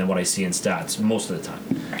important than what I see in stats most of the time.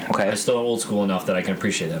 Okay. I'm still old school enough that I can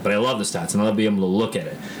appreciate that, but I love the stats and I love being able to look at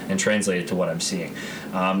it and translate it to what I'm seeing.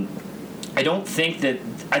 I don't think that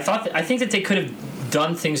I think that they could have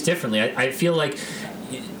done things differently. I feel like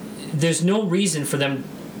there's no reason for them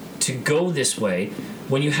to go this way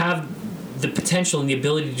when you have the potential and the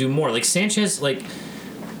ability to do more. Like Sanchez, like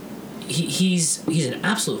he's an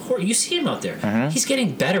absolute horror. You see him out there. He's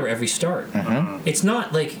getting better every start. It's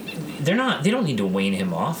not like they don't need to wane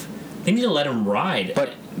him off. They need to let him ride.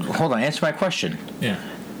 But hold on, answer my question. Yeah.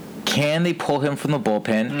 Can they pull him from the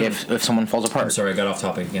bullpen if someone falls apart? I'm sorry, I got off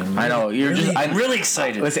topic again. I know you're I'm really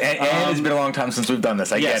excited. Listen, and it's been a long time since we've done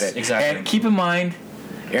this. I Yes, get it. exactly. And keep in mind,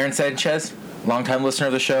 Aaron Sanchez, longtime listener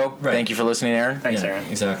of the show. Right. Thank you for listening, Aaron. Thanks, Yeah, Aaron.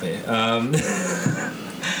 Exactly.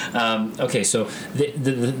 Okay, so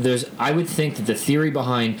there's. I would think that the theory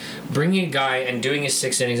behind bringing a guy and doing his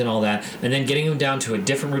 6 innings and all that, and then getting him down to a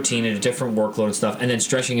different routine and a different workload and stuff, and then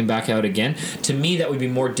stretching him back out again, to me that would be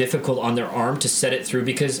more difficult on their arm to set it through,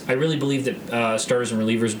 because I really believe that starters and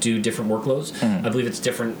relievers do different workloads. I believe it's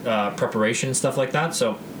different preparation and stuff like that.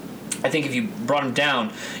 So I think if you brought him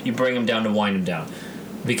down, you bring him down to wind him down,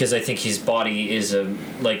 because I think his body is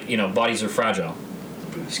bodies are fragile.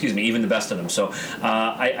 Excuse me, even the best of them. So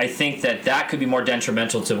I think that could be more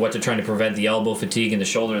detrimental to what they're trying to prevent, the elbow fatigue and the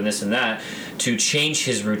shoulder and this and that, to change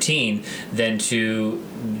his routine than to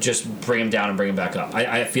just bring him down and bring him back up.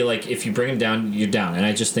 I feel like if you bring him down, you're down. And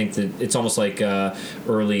I just think that it's almost like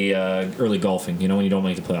early golfing, when you don't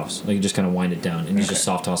make the playoffs. Like you just kind of wind it down and you're just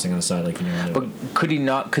soft tossing on the side like you know. But could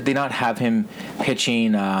they not have him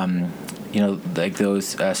pitching like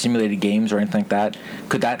those simulated games or anything like that?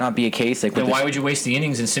 Could that not be a case? Like, then why would you waste the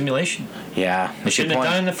innings in simulation? Yeah, They shouldn't have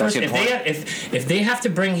done it in the first. If they have to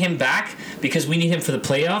bring him back because we need him for the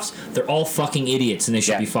playoffs, they're all fucking idiots and they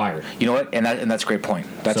should be fired. You know what? And that's a great point.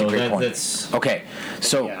 That's a great point. Okay,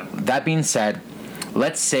 so that being said,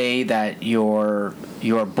 let's say that your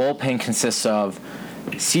bullpen consists of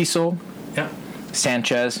Cecil,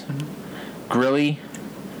 Sanchez, Grilli,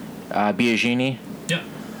 Biagini.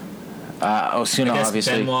 Osuna,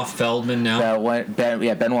 obviously. Benoit Feldman now.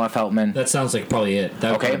 Benoit Feldman. That sounds like probably it.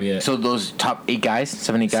 That would probably be it. So those top 8 guys,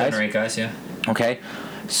 7 guys? 7 or 8 guys, yeah. Okay.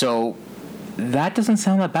 So that doesn't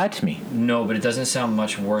sound that bad to me. No, but it doesn't sound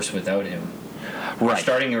much worse without him. Right. Our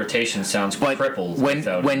starting rotation sounds crippled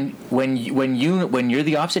without him. When you're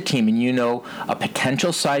the opposite team and you know a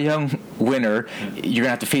potential Cy Young winner, you're gonna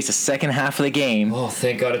have to face the second half of the game. Oh,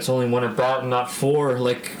 thank God it's only 1 at-bat and not 4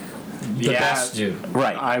 like the best do.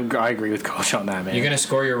 Right. I agree with Coach on that, man. You're gonna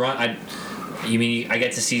score your run. You mean I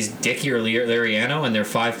get to see Dickey or Liriano and their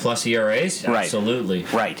 5+ ERAs? Right. Absolutely.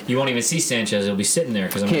 Right. You won't even see Sanchez. He'll be sitting there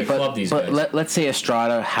because I'm going to club these guys. But let's say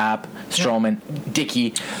Estrada, Happ, Stroman,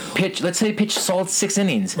 Dickey pitch. Let's say they pitch solid 6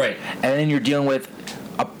 innings. Right. And then you're dealing with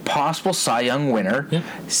a possible Cy Young winner,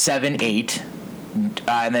 7, 8,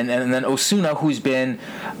 and then Osuna, who's been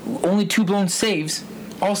only 2 blown saves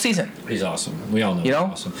all season. He's awesome. We all know he's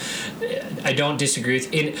awesome. I don't disagree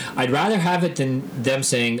with it. I'd rather have it than them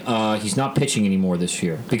saying he's not pitching anymore this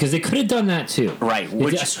year, because they could have done that too. Right.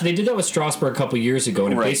 They did that with Strasburg a couple years ago,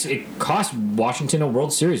 and it cost Washington a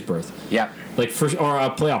World Series berth. Yeah. Or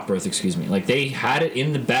a playoff berth, excuse me. Like they had it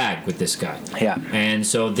in the bag with this guy. Yeah. And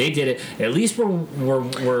so they did it. At least we're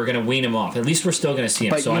going to wean him off. At least we're still going to see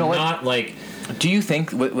him. But so I'm not like. Do you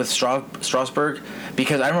think with Strasburg,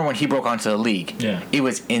 because I remember when he broke onto the league, it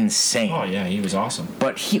was insane. Oh yeah, he was awesome.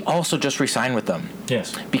 But he also just re-signed with them.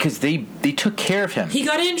 Yes. Because they took care of him. He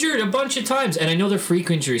got injured a bunch of times, and I know they're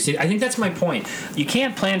freak injuries. See, I think that's my point. You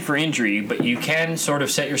can't plan for injury, but you can sort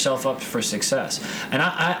of set yourself up for success. And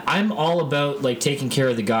I'm all about like taking care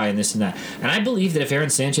of the guy and this and that. And I believe that if Aaron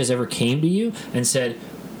Sanchez ever came to you and said,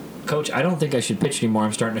 Coach, I don't think I should pitch anymore.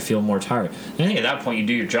 I'm starting to feel more tired. And I think at that point you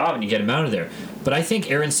do your job and you get him out of there. But I think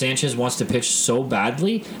Aaron Sanchez wants to pitch so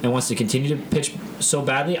badly and wants to continue to pitch so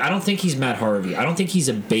badly. I don't think he's Matt Harvey. I don't think he's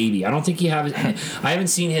a baby. I don't think I haven't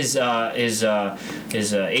seen his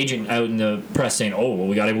agent out in the press saying, "Oh, well,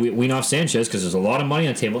 we got to wean off Sanchez because there's a lot of money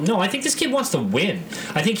on the table." No, I think this kid wants to win.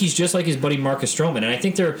 I think he's just like his buddy Marcus Stroman, and I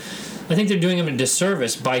think they're doing him a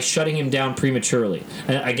disservice by shutting him down prematurely.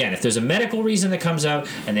 And again, if there's a medical reason that comes out,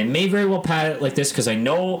 and they may very well pad it like this, because I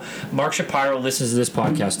know Mark Shapiro listens to this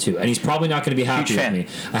podcast too, and he's probably not going to be happy with me.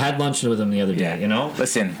 I had lunch with him the other day,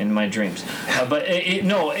 Listen. in my dreams. But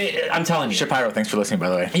I'm telling you. Shapiro, thanks for listening, by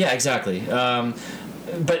the way. Yeah, exactly.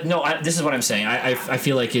 But no, this is what I'm saying. I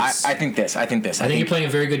feel like it's. I think this. I think you're playing a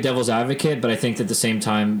very good devil's advocate, but I think that at the same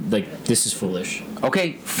time, like, this is foolish.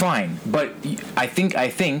 Okay, fine, but I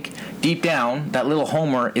think deep down that little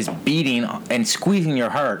homer is beating and squeezing your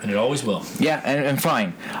heart, and it always will. Yeah, and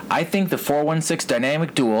fine. I think the 4-1-6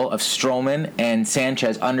 dynamic duel of Stroman and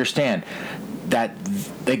Sanchez understand that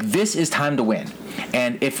like this is time to win.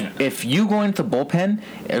 And if you go into the bullpen,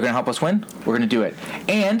 you're going to help us win, we're going to do it.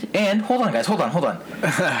 And hold on, guys, hold on.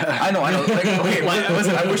 I know. Like, okay,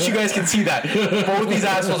 listen, I wish you guys could see that. Both these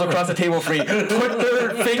assholes across the table for me put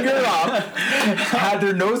their finger up, had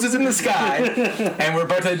their noses in the sky, and we're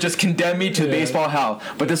about to just condemn me to baseball hell.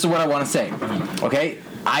 But this is what I want to say, okay?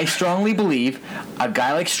 I strongly believe a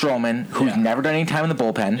guy like Stroman, who's never done any time in the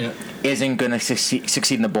bullpen, isn't going to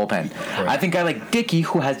succeed in the bullpen. Right. I think a guy like Dickey,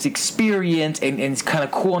 who has experience and is kind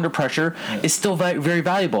of cool under pressure, is still very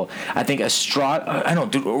valuable. I think Estrada. I know,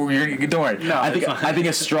 dude. Don't worry. No, I think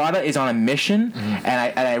Estrada is on a mission,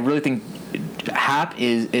 and I really think Hap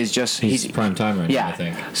is just he's prime time right now, I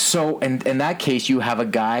think. So in that case, you have a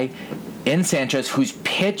guy in Sanchez who's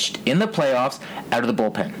pitched in the playoffs out of the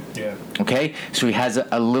bullpen. Yeah. Okay? So he has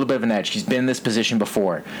a little bit of an edge. He's been in this position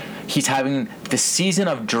before. He's having the season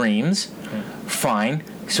of dreams. Fine.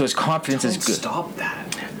 So his confidence is good. Stop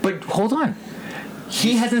that. But hold on.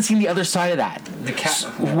 He hasn't seen the other side of that.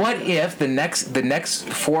 What if the next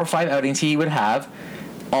 4 or 5 outings he would have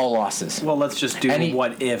all losses? Well, let's just do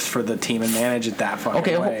what ifs for the team and manage it that far.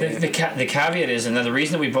 Okay. Away. The caveat is, and then the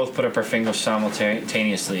reason that we both put up our fingers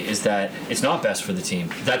simultaneously is that it's not best for the team.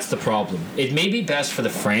 That's the problem. It may be best for the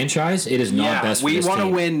franchise. It is not best for we this want to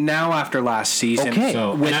team. win now after last season. Okay.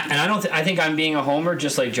 So, I don't. I think I'm being a homer,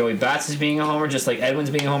 just like Joey Bats is being a homer, just like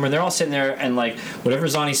Edwin's being a homer. They're all sitting there, and like whatever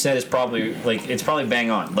Zani said is probably it's probably bang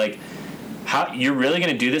on. Like, how you're really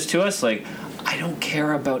going to do this to us? Like, I don't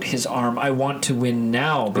care about his arm. I want to win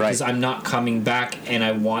now because I'm not coming back, and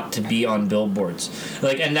I want to be on billboards.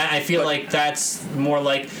 Like, and that I feel like that's more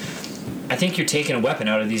like I think you're taking a weapon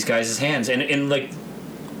out of these guys' hands, and like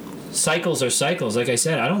cycles are cycles. Like I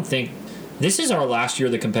said, I don't think this is our last year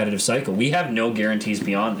of the competitive cycle. We have no guarantees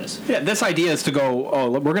beyond this. Yeah, this idea is to go,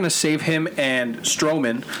 we're going to save him and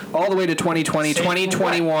Stroman all the way to 2020,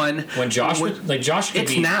 2021. When Josh could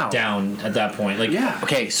it's be now. down at that point. Like,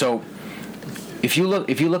 Okay, so if you look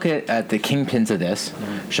at the kingpins of this,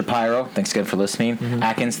 Shapiro, thanks again for listening.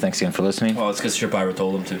 Atkins, thanks again for listening. Well, it's because Shapiro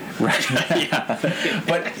told him to. Right.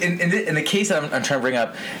 But in the case that I'm trying to bring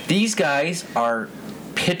up, these guys are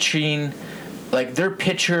pitching like they're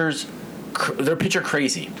pitcher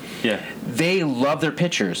crazy. Yeah. They love their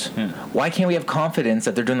pitchers. Why can't we have confidence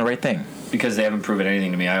that they're doing the right thing? Because they haven't proven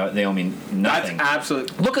anything to me. They owe me nothing. That's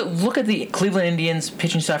absolutely. Look at the Cleveland Indians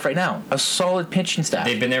pitching staff right now. A solid pitching staff.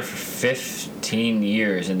 They've been there for 15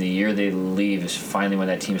 years, and the year they leave is finally when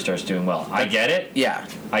that team starts doing well. I get it. Yeah.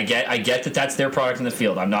 I get that that's their product in the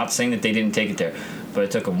field. I'm not saying that they didn't take it there. But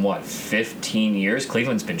it took them, 15 years?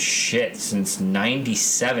 Cleveland's been shit since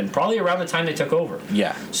 97, probably around the time they took over.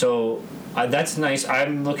 Yeah. So that's nice.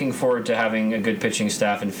 I'm looking forward to having a good pitching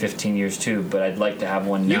staff in 15 years, too. But I'd like to have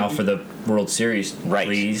one now for the World Series,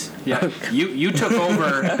 please. Yeah, you took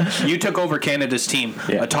over Canada's team,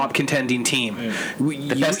 a top contending team.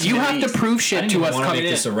 You have to prove shit to us coming in. I don't make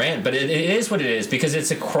this a rant, but it is what it is because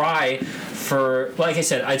it's a cry for, like I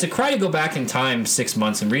said, it's a cry to go back in time 6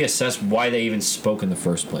 months and reassess why they even spoke in the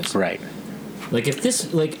first place. Right. Like if this,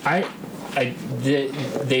 they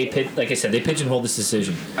pigeonholed this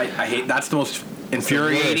decision. I hate. That's the most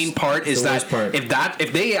infuriating part. Is that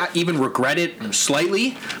if they even regret it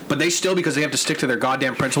slightly, but they still, because they have to stick to their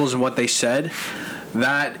goddamn principles and what they said,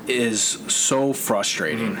 that is so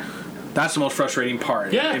frustrating. That's the most frustrating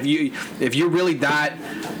part. Yeah. If you're really that,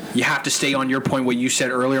 you have to stay on your point. What you said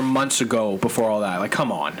earlier months ago before all that. Like,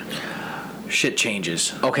 come on, shit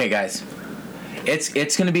changes. Okay, guys.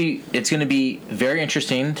 It's gonna be very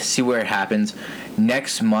interesting to see where it happens.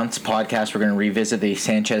 Next month's podcast, we're gonna revisit the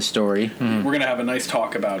Sanchez story. We're gonna have a nice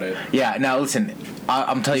talk about it. Yeah. Now listen,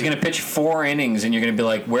 I'm telling you, He's gonna pitch 4 innings, and you're gonna be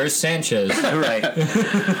like, "Where's Sanchez?" right?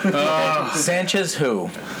 Sanchez, who?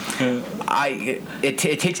 It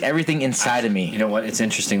takes everything inside of me. You know what? It's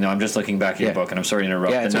interesting, though. I'm just looking back at your book, and I'm sorry to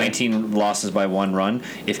interrupt. Yeah, the 19 losses by 1 run,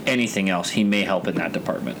 if anything else, he may help in that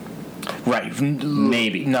department. Right.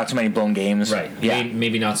 Maybe. Not so many blown games. Right. Yeah.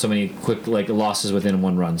 Maybe not so many quick losses within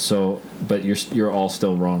 1 run. So, but you're all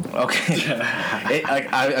still wrong. Okay.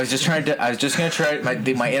 I was just gonna try.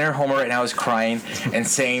 My inner homer right now is crying and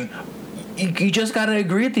saying, "You just gotta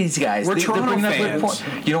agree with these guys. We're Toronto bringing up good fans. points."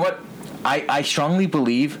 You know what? I strongly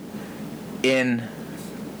believe in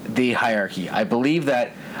the hierarchy. I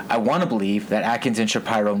want to believe that Atkins and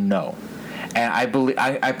Shapiro know. And I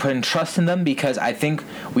put in trust in them because I think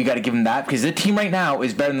we got to give them that, because the team right now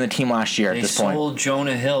is better than the team last year at this point. They sold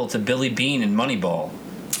Jonah Hill to Billy Beane in Moneyball.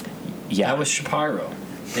 Yeah. That was Shapiro.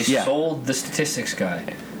 They sold the statistics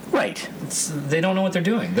guy. Right. They don't know what they're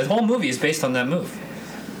doing. The whole movie is based on that move.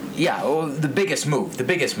 Yeah, well, the biggest move.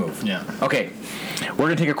 Yeah. Okay, we're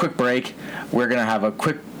going to take a quick break. We're going to have a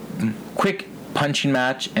quick punching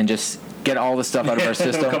match and just get all the stuff out of our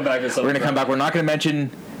system. We'll come back with something. We're going to come back. We're not going to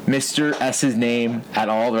mention Mr. S's name at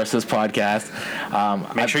all the rest of this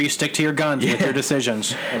podcast. Make sure you stick to your guns with your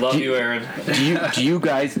decisions. I love you, Aaron. Do you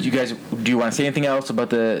guys do you want to say anything else about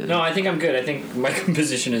the? No, I think I'm good. I think my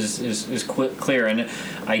position is clear, and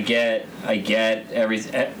I get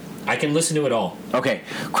everything. I can listen to it all. Okay,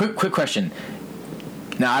 quick question.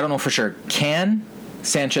 Now I don't know for sure. Can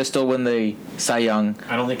Sanchez still win the Cy Young?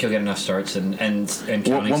 I don't think he'll get enough starts and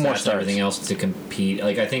counting one more stats and everything else to compete.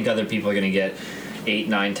 Like I think other people are going to get 8,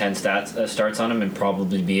 9, 10 starts on him and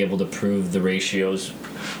probably be able to prove the ratios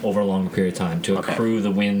over a longer period of time to accrue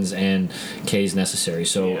the wins and Ks necessary.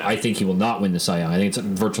 So I think he will not win the Cy Young. I think it's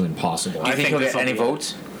virtually impossible. Do you think he'll get any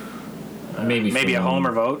votes? Maybe a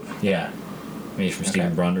homer vote. Yeah, maybe from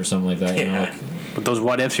Stephen Brunt or something like that. You know, like, But those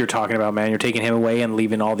what ifs you're talking about, man, you're taking him away and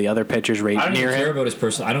leaving all the other pitchers right I don't near even care him. about his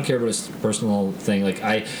personal. I don't care about his personal thing. Like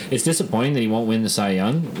it's disappointing that he won't win the Cy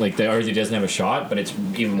Young. Like or he doesn't have a shot. But it's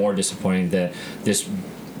even more disappointing that this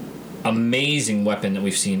amazing weapon that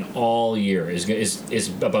we've seen all year is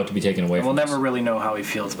about to be taken away. We'll from never us. really know how he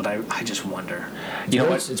feels, but I just wonder. You know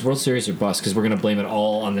what? It's World Series or bust because we're going to blame it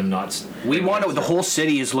all on them not. We want to. The whole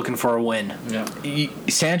city is looking for a win. Yeah.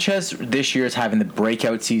 Sanchez this year is having the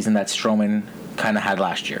breakout season that Stroman kind of had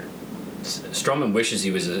last year. Stroman wishes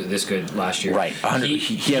he was this good last year. Right.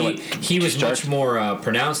 He was much more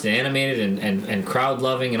pronounced and animated and crowd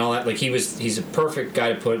loving and all that. Like he's a perfect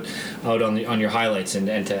guy to put out on your highlights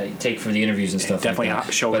and to take for the interviews and stuff. Definitely like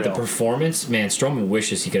that. show But real. the performance, man, Stroman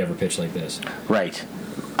wishes he could ever pitch like this. Right.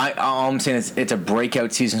 All I'm saying is it's a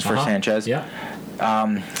breakout season for Sanchez. Yeah.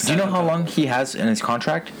 Do you know how long he has in his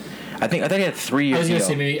contract? I thought he had 3 years. I was going to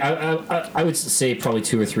say maybe I would say probably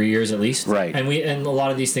 2 or 3 years at least. Right. And a lot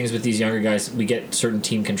of these things with these younger guys, we get certain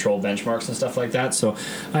team control benchmarks and stuff like that. So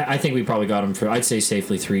I think we probably got him for I'd say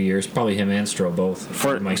safely 3 years. Probably him and Stroh both.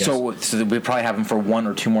 So we probably have him for 1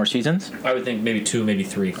 or 2 more seasons. I would think maybe 2, maybe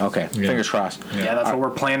 3. Okay. Yeah. Fingers crossed. Yeah, that's what we're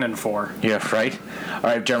planning for. Yeah, right. All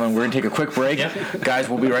right, gentlemen, we're gonna take a quick break. Yep. Guys,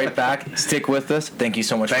 we'll be right back. Stick with us. Thank you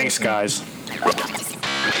so much. Thanks, for listening. guys.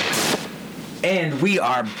 And we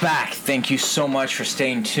are back. Thank you so much for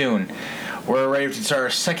staying tuned. We're ready to start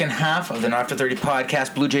our second half of the Not After 30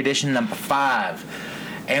 podcast, Blue Jay Edition number 5.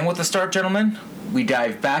 And with the start, gentlemen, we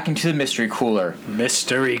dive back into the mystery cooler.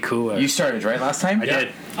 Mystery cooler. You started, right, last time? I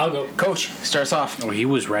did. I'll go. Coach, start us off. Oh, he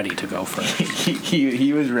was ready to go first.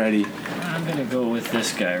 he was ready. I'm going to go with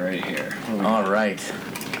this guy right here. All right.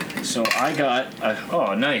 So I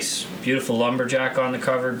got nice, beautiful lumberjack on the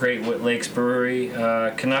cover. Great Lakes Brewery,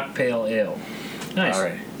 Canuck Pale Ale. Nice. All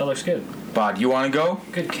right. That looks good. Bod, you want to go?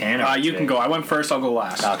 Good can. You can go. I went first. I'll go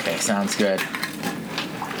last. Okay, sounds good.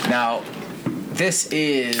 Now, this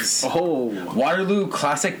is Waterloo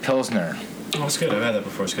Classic Pilsner. Oh, it's good. I've had that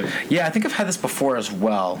before. It's good. Yeah, I think I've had this before as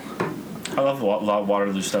well. I love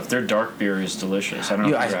Waterloo stuff. Their dark beer is delicious. I don't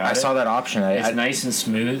know if you've ever had I saw it. that option. It's nice and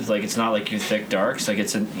smooth. Like it's not like your thick darks. Like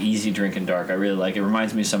it's an easy drinking dark. I really like it. It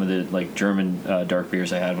reminds me of some of the like German dark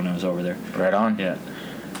beers I had when I was over there. Right on. Yeah.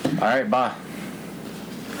 All right, Ba.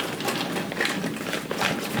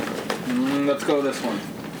 Let's go this one.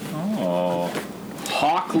 Oh.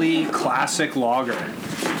 Hockley Classic Lager.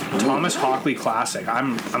 Thomas Hockley Classic.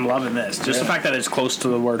 I'm loving this. Just the fact that it's close to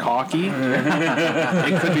the word hockey,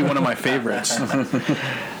 it could be one of my favorites.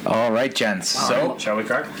 All right, gents. So, Shall we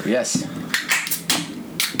crack? yes.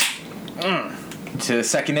 To the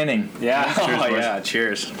second inning. Yeah. Cheers, boys. Yeah.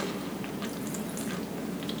 Cheers.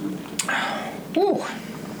 Woo.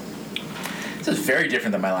 This is very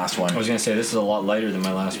different than my last one. I was gonna say this is a lot lighter than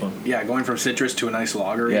my last one. Yeah, going from citrus to a nice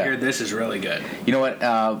lager Yeah. here. This is really good. You know what?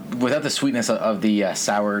 Without the sweetness of the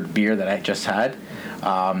soured beer that I just had,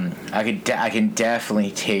 I can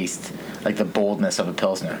definitely taste like the boldness of a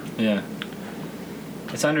Pilsner. Yeah.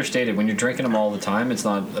 It's understated. When you're drinking them all the time, it's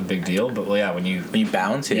not a big deal. But well, yeah, when you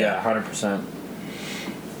 100%.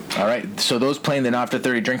 All right. So those playing the Not After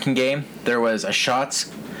 30 drinking game, there was a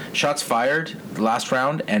shots fired last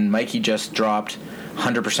round, and Mikey just dropped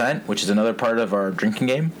 100%, which is another part of our drinking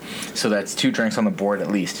game. So that's 2 drinks on the board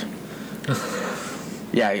at least.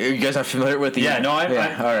 Yeah, you guys are familiar with the... Yeah, no, I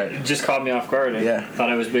all right. it just caught me off guard. I thought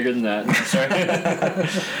I was bigger than that. Sorry.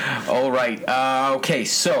 All right. Okay,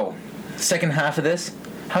 so second half of this.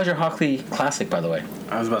 How's your Hockley Classic, by the way?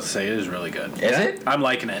 I was about to say it is really good. Is it? I'm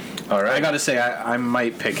liking it. All right. I got to say I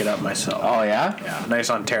might pick it up myself. Oh, yeah? Yeah. Nice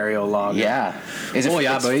Ontario lager. Yeah. Is it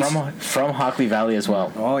yeah, it's boys. from Hockley Valley as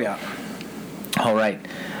well? Oh yeah. All right.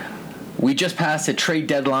 We just passed a trade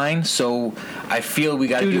deadline, so I feel we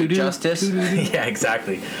got to do it justice. Yeah,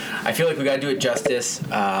 exactly. I feel like we got to do it justice.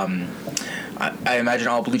 I imagine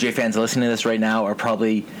all Blue Jay fans listening to this right now are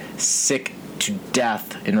probably sick to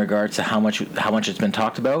death in regards to how much it's been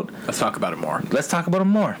talked about. Let's talk about it more. Let's talk about it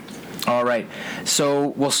more. All right. So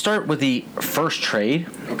we'll start with the first trade.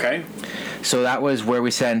 Okay. So that was where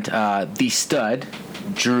we sent the stud,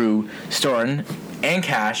 Drew Storen, and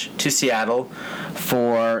cash to Seattle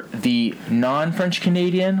for the non-French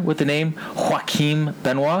Canadian with the name Joachim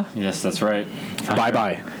Benoit. Yes, that's right.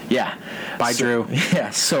 Bye-bye. Yeah. Bye, Drew. Yeah.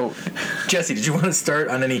 So, Jesse, did you want to start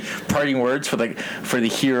on any parting words for the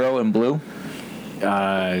hero in blue?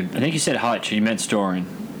 I think you said Hutch. You meant Storen.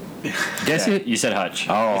 Jesse? You said Hutch.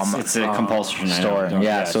 Oh, it's a compulsion. Storen.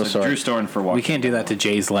 Yeah, so sorry. Drew Storen for what? We can't do that to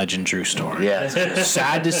Jay's legend, Drew Storen. Yeah.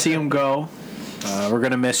 Sad to see him go. We're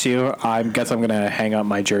going to miss you. I guess I'm going to hang up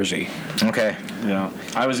my jersey. Okay. Yeah,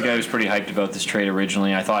 I was a guy who was pretty hyped about this trade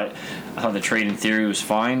originally. I thought the trade in theory was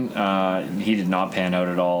fine. He did not pan out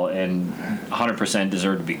at all, and 100%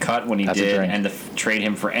 deserved to be cut when he did. And to trade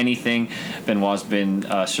him for anything, Benoit's been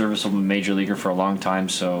a serviceable major leaguer for a long time,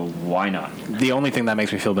 so why not? The only thing that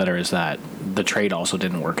makes me feel better is that the trade also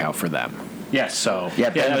didn't work out for them. Yes. So I was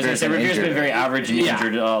going to say Revere's been very average and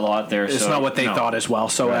injured a lot there. It's not what they thought as well.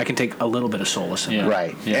 So I can take a little bit of solace in that.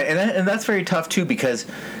 Right. Yeah. And that's very tough too, because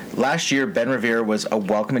last year Ben Revere was a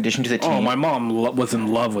welcome addition to the team. Oh, my mom was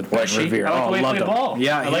in love with Ben Revere. I like the way he played ball.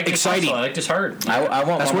 Yeah, I like exciting. I liked his heart. I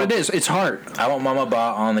want that's what it is. It's heart. I want Mama Ba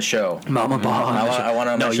on the show. Mama Ba. I want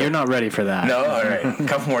on the show. No, you're not ready for that. No, all right. A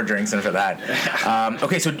couple more drinks in for that.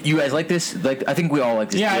 Okay, so you guys like this? Like, I think we all like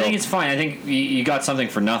this. Yeah, deal. I think it's fine. I think you got something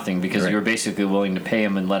for nothing because you were basically willing to pay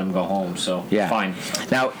him and let him go home. So fine.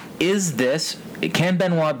 Now, can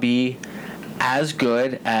Benoit be as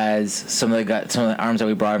good as some of the arms that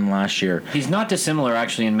we brought him last year? He's not dissimilar,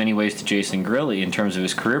 actually, in many ways to Jason Grilli in terms of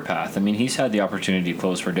his career path. I mean, he's had the opportunity to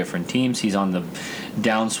close for different teams. He's on the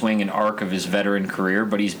downswing and arc of his veteran career,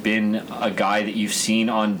 but he's been a guy that you've seen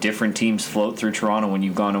on different teams float through Toronto when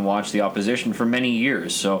you've gone and watched the opposition for many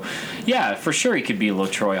years. So, yeah, for sure he could be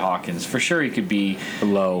Troy Hawkins. For sure he could be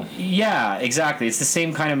low. Yeah, exactly. It's the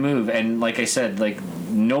same kind of move. And like I said,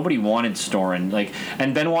 nobody wanted Storen.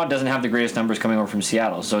 And Benoit doesn't have the greatest numbers coming over from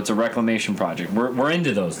Seattle, so it's a reclamation project. We're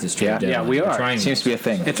into those this trade deadline. Yeah, we are. Seems to be a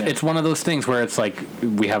thing. It's one of those things where it's like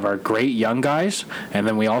we have our great young guys, and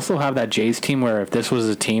then we also have that Jays team where if this was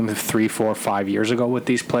a team 3, 4, 5 years ago with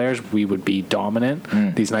these players, we would be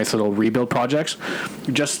dominant. These nice little rebuild projects.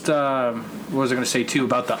 Just what was I going to say too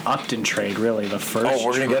about the Upton trade? Really, the first. Oh,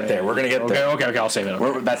 we're going to get there. We're going to get there. Okay. I'll save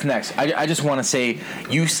it. That's next. I just want to say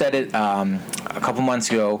you said it a couple months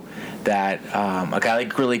ago that a guy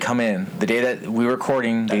like Grilli come in the day that we were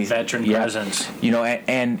recording. That veteran presence.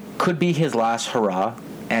 And could be his last hurrah,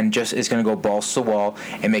 and just is going to go balls to the wall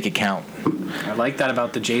and make it count. I like that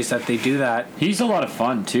about the Jays, that they do that. He's a lot of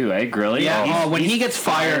fun too, Grilli? Yeah. When he gets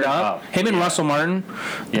fired up, him and Russell Martin,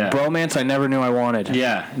 the bromance I never knew I wanted.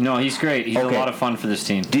 Yeah. No, he's great. He's a lot of fun for this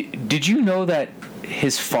team. Did you know that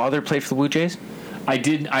his father played for the Blue Jays? I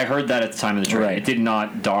did. I heard that at the time of the trade. Right. It did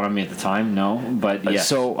not dawn on me at the time. No, but yes.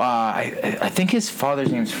 So I think his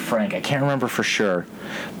father's name's Frank. I can't remember for sure,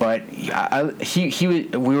 but we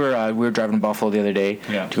were driving to Buffalo the other day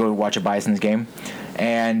to go watch a Bison's game,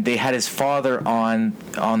 and they had his father on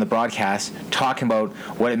the broadcast talking about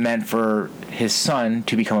what it meant for his son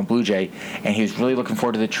to become a Blue Jay, and he was really looking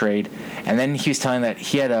forward to the trade. And then he was telling that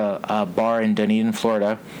he had a bar in Dunedin,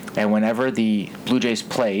 Florida, and whenever the Blue Jays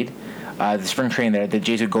played. The spring training there, the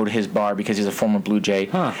Jays would go to his bar because he's a former Blue Jay.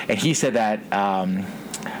 And he said that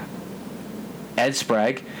Ed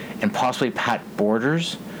Sprague and possibly Pat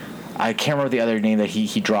Borders, I can't remember the other name that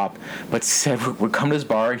he dropped, but said would come to his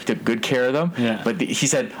bar. He took good care of them. Yeah. But he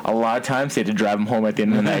said a lot of times they had to drive him home at the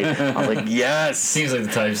end of the night. I was like, yes. Seems like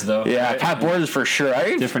the types, though. Yeah, right? Pat Borders for sure.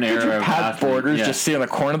 Different era of Pat Borders just sitting on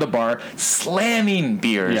the corner of the bar slamming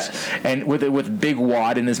beers, and with big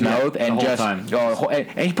wad in his mouth, and the whole just time.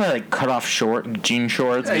 And he probably cut off jean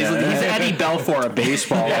shorts. He's Eddie Belfour of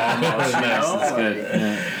baseball. Almost. That's good.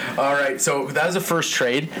 Yeah. All right, so that was the first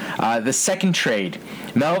trade. The second trade,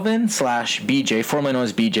 Melvin / BJ, formerly known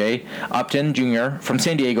as BJ, Upton Jr. from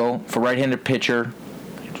San Diego for right-handed pitcher,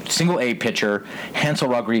 single A pitcher, Hansel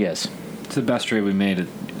Rodriguez. It's the best trade we made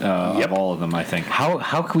of all of them, I think.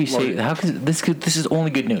 How can we say this is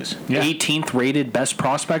only good news? 18th rated best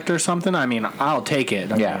prospect or something. I mean, I'll take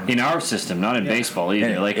it. In our system, not in baseball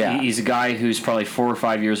either. He's a guy who's probably 4 or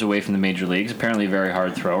 5 years away from the major leagues. Apparently, a very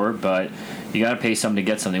hard thrower, but You got to pay something to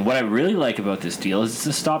get something. What I really like about this deal is it's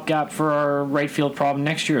a stopgap for our right field problem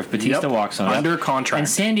next year if Batista walks on. Under contract. And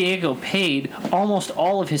San Diego paid almost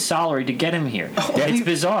all of his salary to get him here. It's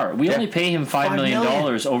bizarre. We only pay him $5 million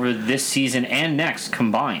over this season and next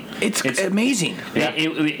combined. It's amazing.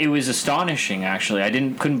 It was astonishing, actually. I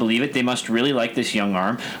couldn't believe it. They must really like this young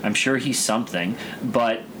arm. I'm sure he's something,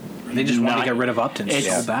 but they just want to get rid of Upton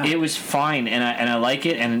so bad. It was fine, and I like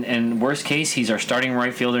it. And worst case, he's our starting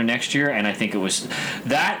right fielder next year. And I think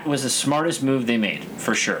that was the smartest move they made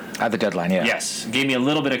for sure at the deadline. Yeah. Yes, gave me a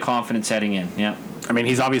little bit of confidence heading in. Yeah. I mean,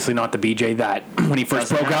 he's obviously not the BJ that when he first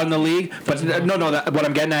broke out in the league. But no. What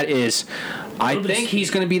I'm getting at is, I think he's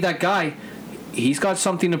going to be that guy. He's got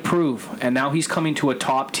something to prove, and now he's coming to a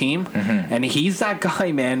top team, and he's that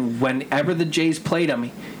guy, man. Whenever the Jays played him,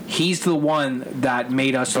 he's the one that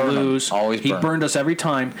made us lose. He burned us every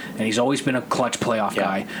time, and he's always been a clutch playoff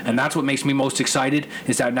guy. And that's what makes me most excited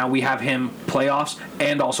is that now we have him playoffs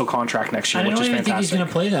and also contract next year, which is fantastic. I don't even think he's going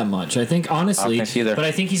to play that much. I think, honestly, but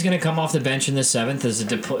I think he's going to come off the bench in the 7th as a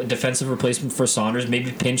defensive replacement for Saunders,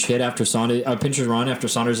 maybe pinch hit after pinch run after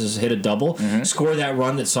Saunders has hit a double, score that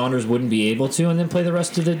run that Saunders wouldn't be able to, and then play the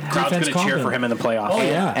rest of the defense. Crowd's going to cheer for him in the playoffs. Oh,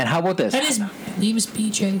 yeah. And how about this? And his name is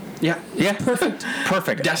BJ. Yeah.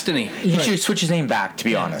 Perfect. Destiny. He should switch his name back, to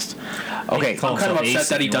be honest. Okay. I'm kind of upset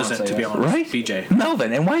that he doesn't, to be honest. Right? BJ.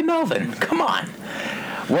 Melvin. And why Melvin? Come on.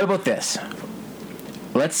 What about this?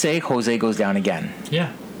 Let's say Jose goes down again.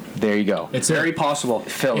 Yeah. There you go. It's very possible.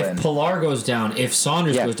 If Pilar goes down, if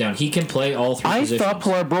Saunders goes down, he can play all three positions. I thought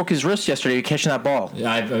Pilar broke his wrist yesterday catching that ball.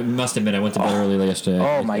 I must admit, I went to bed early yesterday.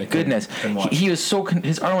 Oh my goodness! He was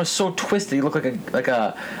his arm was so twisted. He looked like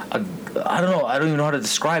a I don't know. I don't even know how to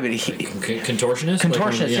describe it. Contortionist.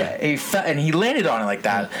 Contortionist. And he landed on it like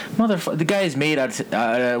that. Motherfucker! The guy is made out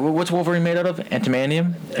of what's Wolverine made out of?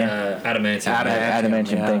 Adamantium.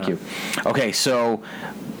 Adamantium. Thank you. Okay, so.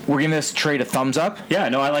 We're giving this trade a thumbs up. Yeah,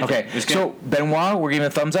 no, I like it. Okay, so Benoit, we're giving a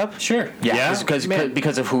thumbs up. Sure. Yeah,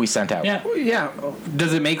 because of who we sent out. Yeah.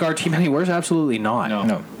 Does it make our team any worse? Absolutely not.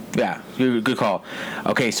 No. Yeah, good call.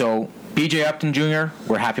 Okay, so BJ Upton Jr.,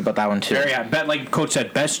 we're happy about that one too. Very happy. Like Coach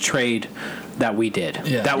said, best trade that we did.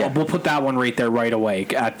 Yeah. We'll put that one right there right away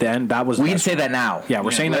at the end. That was. We can say that now. Yeah,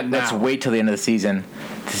 we're saying that now. Let's wait till the end of the season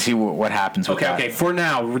to see what happens with that. Okay. For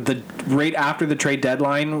now, right after the trade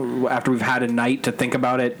deadline, after we've had a night to think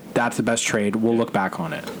about it, that's the best trade. We'll look back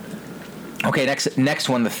on it. Okay, next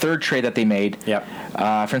one, the third trade that they made. Yep.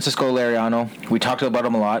 Francisco Liriano. We talked about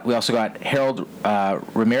him a lot. We also got Harold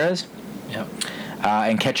Ramirez. Yep.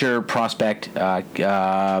 And catcher prospect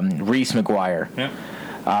Reese McGuire.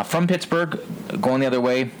 Yep. From Pittsburgh, going the other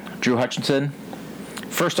way, Drew Hutchinson.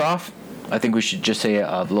 First off, I think we should just say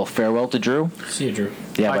a little farewell to Drew. See you, Drew.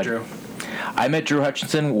 Yeah, Bye, Drew. I met Drew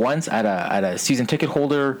Hutchinson once at a season ticket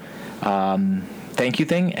holder thank you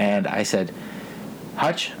thing, and I said,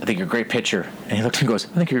 Hutch, I think you're a great pitcher. And he looked and goes, I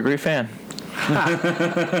think you're a great fan.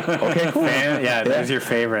 Okay, cool. Fan? Yeah, that's your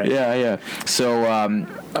favorite. Yeah. So,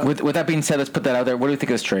 with that being said, let's put that out there. What do you think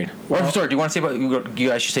of this trade? Sorry, do you want to say about? You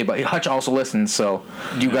guys should say about Hutch also listens. So,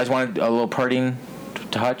 do you guys want a little parting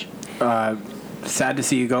to Hutch? Sad to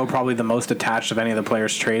see you go. Probably the most attached of any of the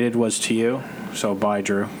players traded was to you. So, bye,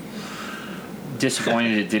 Drew.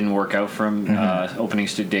 Disappointed it didn't work out for him. Opening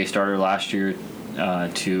day starter last year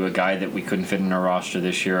to a guy that we couldn't fit in our roster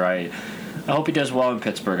this year. I hope he does well in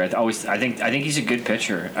Pittsburgh. I think he's a good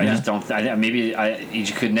pitcher. I just don't. He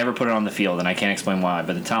could never put it on the field, and I can't explain why.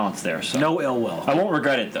 But the talent's there. So no ill will. I won't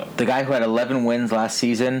regret it though. The guy who had 11 wins last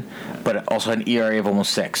season, but also had an ERA of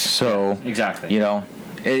almost 6. So exactly. You know,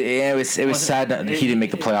 it was sad that he didn't make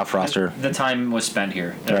the playoff roster. The time was spent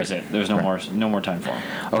here. That was it. There was no more time for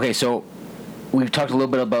him. Okay, so. We've talked a little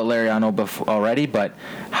bit about Liriano already, but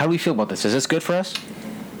how do we feel about this? Is this good for us?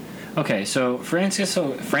 Okay, so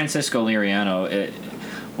Francisco Liriano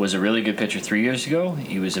was a really good pitcher 3 years ago.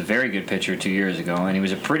 He was a very good pitcher 2 years ago, and he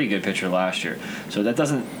was a pretty good pitcher last year. So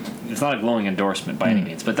it's not a glowing endorsement by any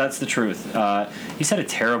means, but that's the truth. He's had a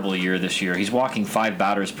terrible year this year. He's walking 5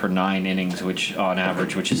 batters per 9 innings, which on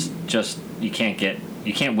average, which is just you can't get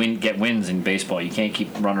wins in baseball. You can't keep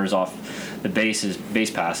runners off the base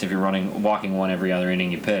pass if you're walking one every other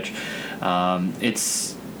inning you pitch.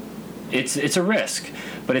 It's a risk,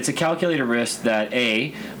 but it's a calculated risk that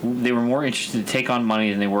they were more interested to take on money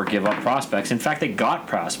than they were give up prospects. In fact, they got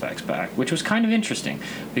prospects back, which was kind of interesting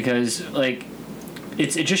because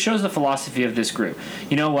it just shows the philosophy of this group.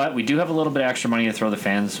 You know what? We do have a little bit of extra money to throw the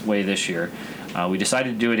fans' way this year. We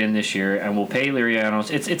decided to do it in this year, and we'll pay Liriano.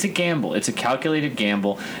 It's a gamble. It's a calculated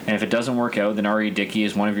gamble, and if it doesn't work out, then R.E. Dickey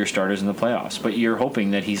is one of your starters in the playoffs. But you're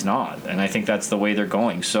hoping that he's not, and I think that's the way they're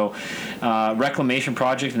going. So, reclamation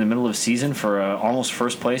project in the middle of season for almost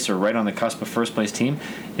first place or right on the cusp of first place team,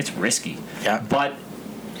 it's risky. Yeah. But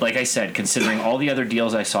like I said, considering all the other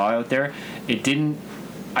deals I saw out there, I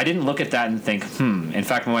didn't look at that and think, In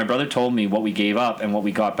fact, when my brother told me what we gave up and what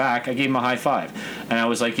we got back, I gave him a high five. And I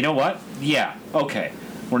was like, you know what? Yeah, okay.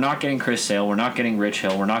 We're not getting Chris Sale. We're not getting Rich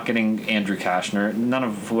Hill. We're not getting Andrew Kashner. None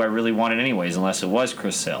of who I really wanted anyways, unless it was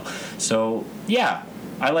Chris Sale. So, yeah,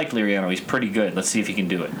 I like Liriano. He's pretty good. Let's see if he can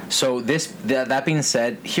do it. So that being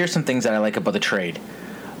said, here's some things that I like about the trade.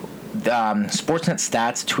 Sportsnet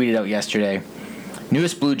Stats tweeted out yesterday,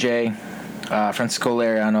 newest Blue Jay, Francisco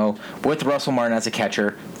Liriano, with Russell Martin as a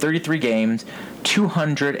catcher, 33 games,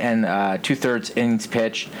 200 and 2/3 innings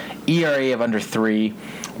pitched, ERA of under 3,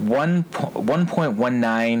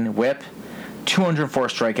 1.19 WHIP, 204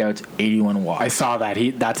 strikeouts, 81 walks. I saw that.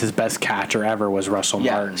 That's his best catcher ever was Russell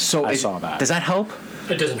Martin. So I saw that. Does that help?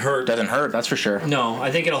 It doesn't hurt. Doesn't hurt, that's for sure. No,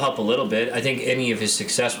 I think it'll help a little bit. I think any of his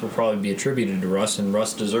success will probably be attributed to Russ, and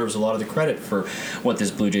Russ deserves a lot of the credit for what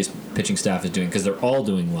this Blue Jays pitching staff is doing because they're all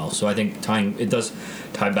doing well. So I think it does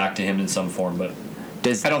tie back to him in some form, but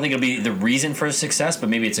I don't think it'll be the reason for his success, but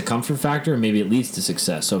maybe it's a comfort factor, and maybe it leads to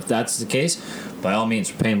success. So if that's the case, by all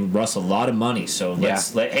means, we're paying Russ a lot of money. So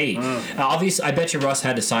obviously, I bet you Russ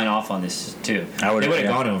had to sign off on this too. They would have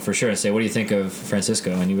gone to him for sure and say, "What do you think of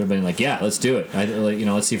Francisco?" And he would have been like, "Yeah, let's do it.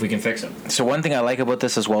 Let's see if we can fix him." So one thing I like about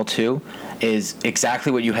this as well too is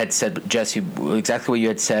exactly what you had said, Jesse. Exactly what you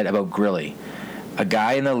had said about Grilly. A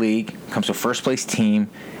guy in the league comes to a first place team.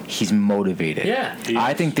 He's motivated. Yeah.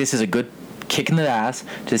 I think this is a good kick in the ass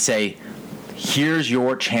to say, here's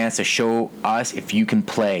your chance to show us if you can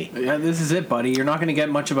play. Yeah, this is it, buddy. You're not going to get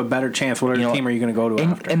much of a better chance. What other team are you going to go to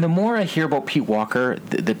after? And the more I hear about Pete Walker,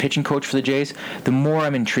 the pitching coach for the Jays, the more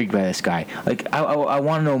I'm intrigued by this guy. Like, I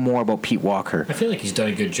want to know more about Pete Walker. I feel like he's done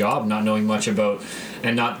a good job not knowing much about,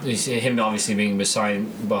 and not him obviously being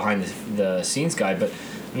behind the scenes guy, but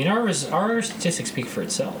I mean, our statistics speak for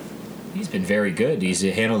itself. He's been very good. He's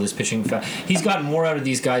handled his pitching. He's gotten more out of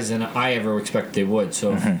these guys than I ever expected they would.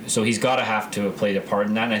 So, so he's got to have to have played a part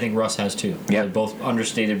in that, and I think Russ has too. Yeah, both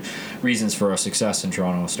understated reasons for our success in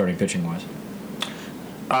Toronto, starting pitching wise.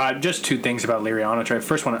 Just two things about Liriano trade.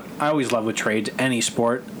 First one, I always love with trades, any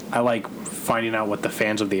sport. I like finding out what the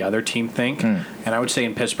fans of the other team think, and I would say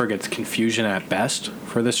in Pittsburgh it's confusion at best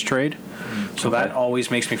for this trade. So that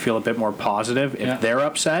always makes me feel a bit more positive. If they're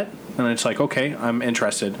upset, then it's like, okay, I'm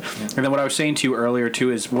interested. Yeah. And then what I was saying to you earlier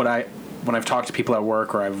too is when I've talked to people at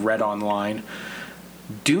work or I've read online,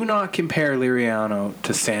 do not compare Liriano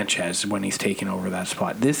to Sanchez when he's taking over that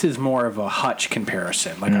spot. This is more of a Hutch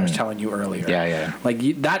comparison, like I was telling you earlier. Yeah.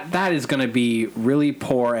 Like that is going to be really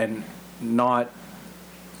poor and not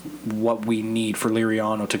what we need for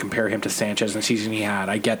Liriano to compare him to Sanchez in the season he had.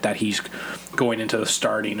 I get that he's going into the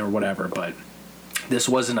starting or whatever, but this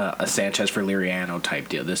wasn't a Sanchez for Liriano type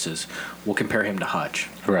deal. This is, we'll compare him to Hutch.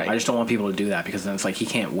 Right. I just don't want people to do that because then it's like he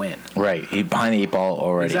can't win. Right. He's behind the 8 ball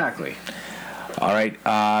already. Exactly. All right.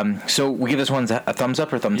 So we give this one a thumbs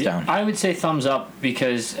up or thumbs down? I would say thumbs up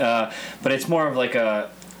because, but it's more of like a.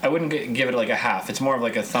 I wouldn't give it like a half. It's more of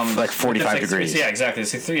like a thumb. Like 45 degrees. Yeah, exactly.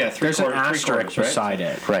 It's like three There's an asterisk beside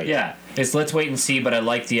it. Right. Yeah. It's let's wait and see, but I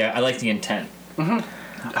like the intent. Mm-hmm.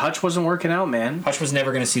 Hutch wasn't working out, man. Hutch was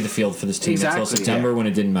never going to see the field for this team until September when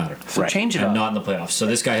it didn't matter. So change it up. And not in the playoffs. So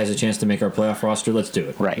this guy has a chance to make our playoff roster. Let's do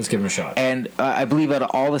it. Right. Let's give him a shot. And I believe out of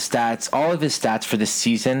all of his stats for this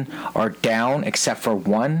season are down except for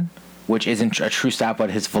one, which isn't a true stat,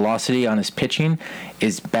 but his velocity on his pitching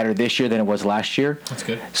is better this year than it was last year. That's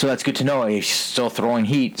good. So that's good to know. He's still throwing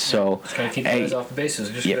heat. So just gotta keep the guys off the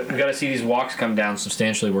bases. We gotta see these walks come down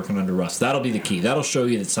substantially working under Russ. That'll be the key. That'll show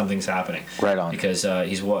you that something's happening. Right on. Because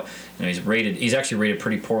he's actually rated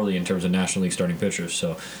pretty poorly in terms of National League starting pitchers.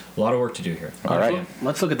 So a lot of work to do here. All right.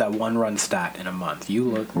 Let's look at that 1-run stat in a month. You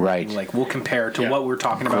look right. Like we'll compare to what we're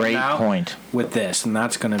talking about now. Great point. With this, and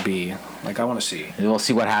that's going to be like I want to see. We'll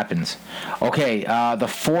see what happens. Okay, the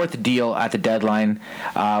fourth deal at the deadline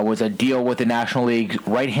was a deal with the National League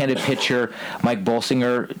right-handed pitcher Mike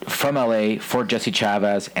Bolsinger from LA for Jesse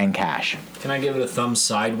Chavez and cash. Can I give it a thumb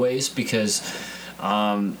sideways because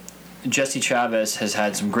Jesse Chavez has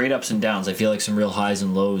had some great ups and downs. I feel like some real highs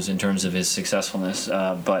and lows in terms of his successfulness.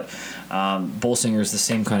 But Bolsinger is the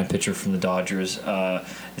same kind of pitcher from the Dodgers.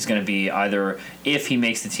 Is going to be either if he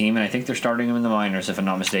makes the team, and I think they're starting him in the minors, if I'm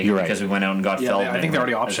not mistaken, You're right. because we went out and got Feldman. I think they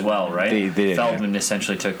already optioned as well, right? They did, Feldman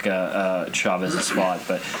essentially took Chavez's spot,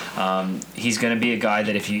 but he's going to be a guy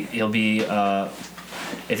that he'll be.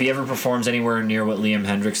 If he ever performs anywhere near what Liam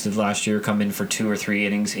Hendricks did last year, come in for 2 or 3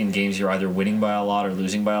 innings in games you're either winning by a lot or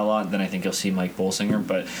losing by a lot, then I think you'll see Mike Bolsinger.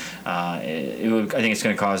 But I think it's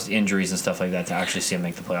going to cause injuries and stuff like that to actually see him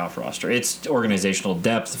make the playoff roster. It's organizational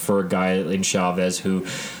depth for a guy in Chavez who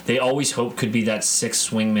they always hoped could be that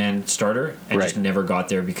 6th swingman starter and just never got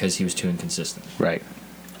there because he was too inconsistent. Right.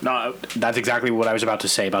 No, that's exactly what I was about to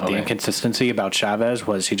say about the inconsistency about Chavez.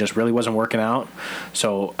 Was he just really wasn't working out?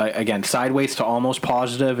 So again, sideways to almost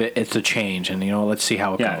positive. It's a change, and let's see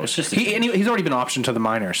how it goes. It's just he's already been optioned to the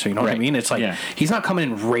minors, so you know what I mean. It's like he's not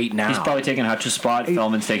coming in right now. He's probably taking Hutch's spot.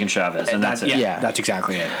 Feldman's taking Chavez, and that's it. Yeah, that's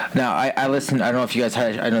exactly it. Now I listened. I don't know if you guys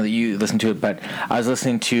had. I know that you listened to it, but I was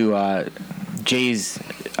listening to Jay's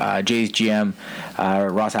GM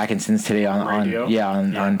Ross Atkinson's today on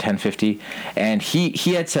 1050, and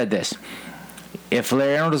he had said this: if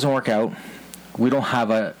Laureano doesn't work out, we don't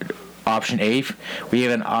have a option A. We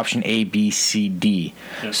have an option A, B, C, D.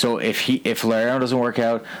 Yeah. So if Laureano doesn't work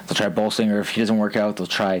out, they'll try Bolsinger. If he doesn't work out, they'll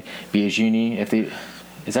try Biagini.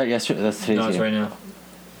 Is that yesterday? That's today's No, it's right now.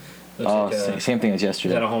 Same thing as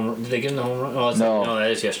yesterday. Is that a home run? Did they give him the home run? No, that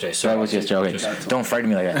is yesterday. Sorry. That was yesterday. Okay. Don't frighten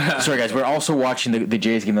me like that. Sorry, guys. We're also watching the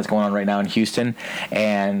Jays game that's going on right now in Houston,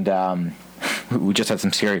 and we just had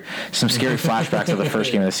some scary flashbacks of the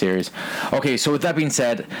first game of the series. Okay, so with that being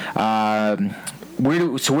said, where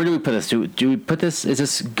do we put this? Do we put this? Is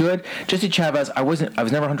this good? Jesse Chavez, I was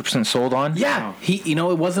never 100% sold on. Yeah,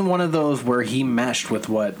 it wasn't one of those where he meshed with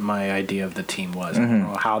what my idea of the team was. I don't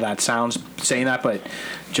know how that sounds saying that, but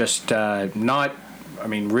just not. I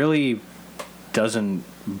mean, really doesn't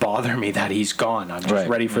bother me that he's gone. I'm just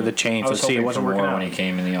ready for the change to see it wasn't working out when he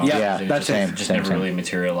came in the office. Yeah, that's it. Just never really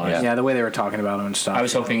materialized. Yeah, the way they were talking about him and stuff. I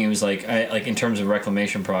was hoping he was like in terms of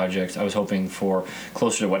reclamation projects. I was hoping for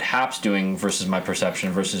closer to what Hap's doing versus my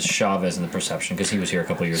perception versus Chavez in the perception because he was here a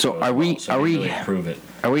couple of years ago. So are we really improve it?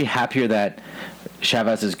 Are we happier that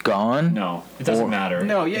Chavez is gone? No, it doesn't matter.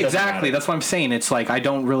 No, yeah, exactly. That's what I'm saying. It's like I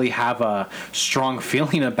don't really have a strong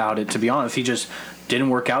feeling about it, to be honest. He just didn't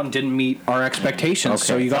work out and didn't meet our expectations,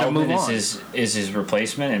 so you got to move on. Is his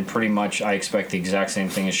replacement, and pretty much I expect the exact same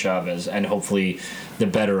thing as Chavez, and hopefully the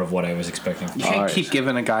better of what I was expecting. You can't keep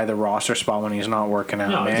giving a guy the roster spot when he's not working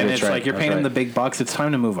out, man. It's like you're paying him the big bucks. It's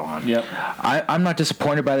time to move on. Yep. I'm not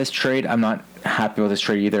disappointed by this trade. I'm not happy with this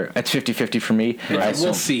trade either. It's 50-50 for me.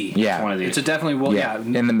 We'll see. Yeah. It's one of these. It's a definitely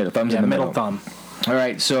in the middle. Thumbs in the middle. Thumb. All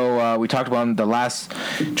right, so we talked about the last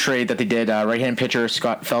trade that they did. Right-handed pitcher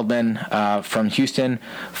Scott Feldman from Houston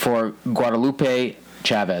for Guadalupe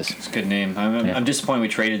Chavez. It's a good name. I'm disappointed we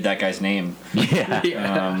traded that guy's name.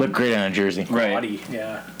 Yeah. Looked great on a jersey. Right. Body.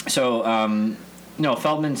 Yeah. So, no,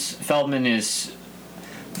 Feldman is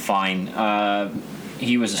fine.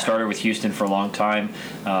 He was a starter with Houston for a long time.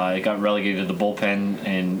 It got relegated to the bullpen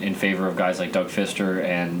in favor of guys like Doug Fister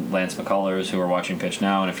and Lance McCullers, who are watching pitch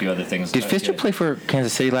now, and a few other things. Did Fister play for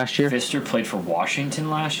Kansas City last year? Fister played for Washington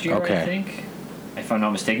last year, I think. If I'm not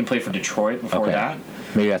mistaken, played for Detroit before that.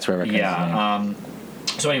 Maybe that's where I recognize his name.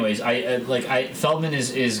 So, anyways, Feldman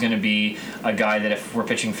is going to be a guy that if we're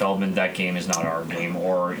pitching Feldman, that game is not our game,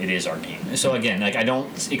 or it is our game. So again, I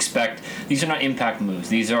don't expect these are not impact moves.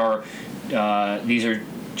 These are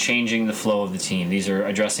changing the flow of the team. These are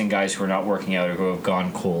addressing guys who are not working out or who have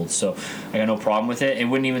gone cold. So I got no problem with it. It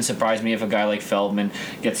wouldn't even surprise me if a guy like Feldman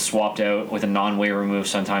gets swapped out with a non-waiver move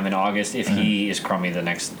sometime in August if he is crummy the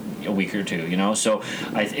next week or two. So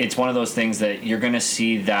it's one of those things that you're going to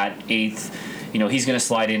see that eighth. He's going to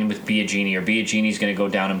slide in with Biagini, or Biagini's going to go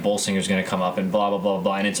down and Bolsinger's going to come up and blah, blah, blah,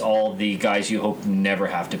 blah. And it's all the guys you hope never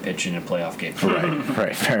have to pitch in a playoff game.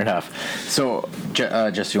 Right. Fair enough. So,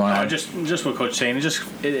 just you want to... Just what Coach's saying.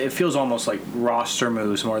 It feels almost like roster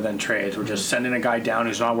moves more than trades. We're just sending a guy down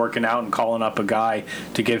who's not working out and calling up a guy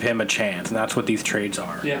to give him a chance. And that's what these trades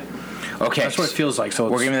are. Yeah. Okay. That's what it feels like. So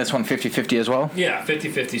we're giving this one 50-50 as well? Yeah,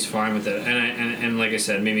 50-50 is fine with it. And like I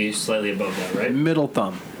said, maybe slightly above that, right? Middle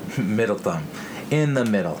thumb. Middle thumb. In the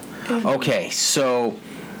middle. Okay, so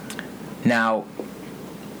now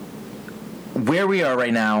where we are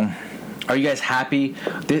right now, are you guys happy?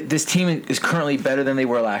 This team is currently better than they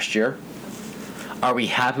were last year. Are we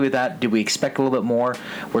happy with that? Did we expect a little bit more?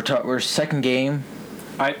 We're second game,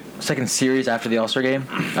 second series after the All-Star game,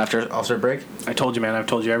 after All-Star break. I told you, man. I've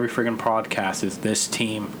told you every friggin' podcast is this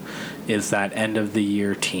team is that end of the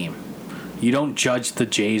year team. You don't judge the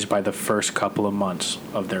Jays by the first couple of months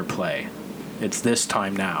of their play. It's this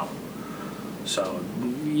time now. So,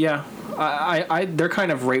 yeah, they're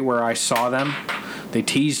kind of right where I saw them. They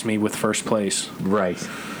teased me with first place. Right.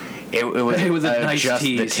 It was a nice just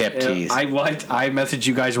tease. the tip tease. I messaged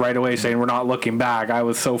you guys right away saying we're not looking back. I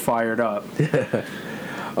was so fired up.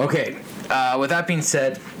 Okay. With that being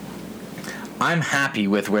said, I'm happy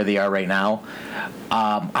with where they are right now.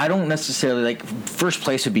 I don't necessarily like first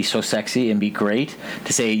place would be so sexy and be great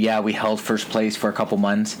to say, yeah, we held first place for a couple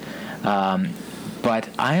months. But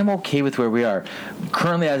I am okay with where we are.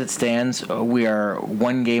 Currently, as it stands, we are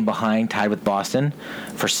 1 game behind, tied with Boston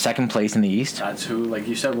for second place in the East. That's who, like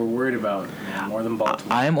you said, we're worried about more than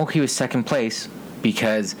Baltimore. I am okay with second place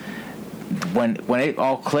because when it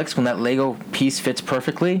all clicks, when that Lego piece fits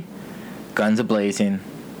perfectly, guns a-blazing.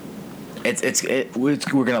 We're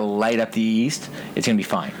gonna light up the East. It's gonna be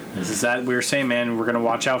fine. This is that we were saying, man. We're gonna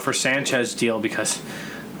watch out for Sanchez deal because,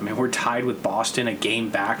 I mean, we're tied with Boston, a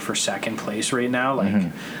game back for second place right now.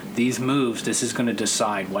 Like these moves, this is gonna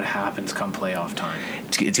decide what happens come playoff time.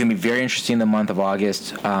 It's gonna be very interesting in the month of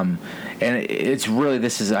August, and it's really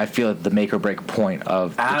I feel the make or break point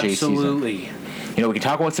of the J season. Absolutely. You know, we can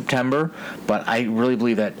talk about September, but I really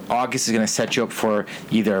believe that August is going to set you up for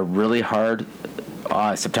either a really hard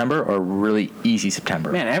September or a really easy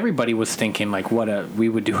September. Man, everybody was thinking like we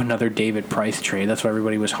would do another David Price trade. That's what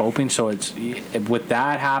everybody was hoping. So it's with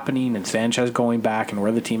that happening and Sanchez going back and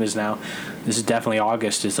where the team is now, this is definitely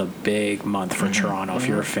August is a big month for Toronto if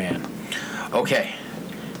you're a fan. Okay.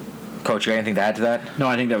 Coach, you got anything to add to that? No,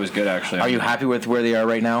 I think that was good, actually. Are you happy with where they are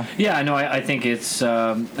right now? Yeah, no, I think it's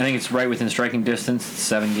right within striking distance. It's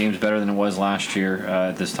 7 games better than it was last year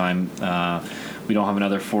at this time. We don't have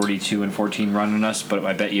another 42-14 run on us, but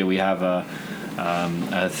I bet you we have a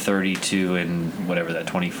 32 and whatever that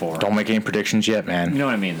 24. Don't make any predictions yet, man. You know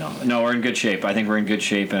what I mean, though. No, we're in good shape. I think we're in good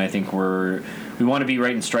shape, and I think we want to be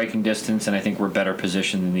right in striking distance, and I think we're better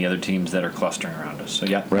positioned than the other teams that are clustering around us. So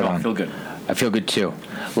yeah, I feel good. I feel good too.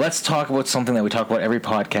 Let's talk about something that we talk about every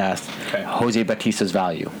podcast. Okay. Jose Bautista's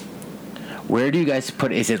value. Where do you guys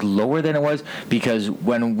put it? Is it lower than it was? Because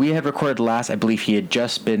when we had recorded last, I believe he had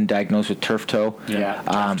just been diagnosed with turf toe. Yeah,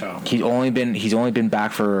 turf toe. He's only been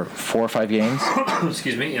back for 4 or 5 games.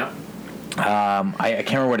 Excuse me. Yeah. I can't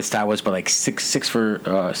remember what his stat was, but like 3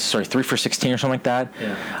 for 16 or something like that.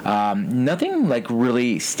 Yeah. Nothing like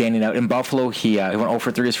really standing out. In Buffalo, he went 0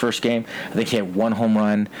 for 3 his first game. I think he had 1 home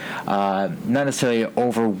run. Not necessarily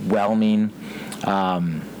overwhelming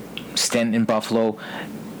stint in Buffalo.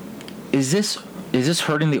 Is this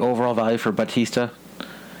hurting the overall value for Bautista?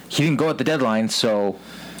 He didn't go at the deadline, so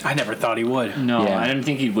I never thought he would. No, yeah. I didn't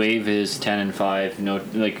think he'd waive his 10-5. No,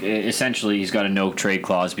 like essentially, he's got a no trade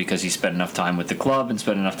clause because he spent enough time with the club and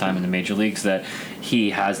spent enough time in the major leagues that he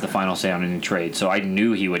has the final say on any trade. So I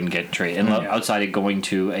knew he wouldn't get traded. And outside of going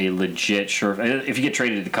to a legit if you get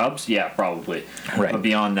traded to the Cubs, yeah, probably. Right. But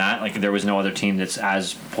beyond that, like there was no other team that's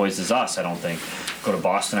as poised as us. I don't think. Go to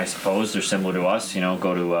Boston, I suppose. They're similar to us. You know,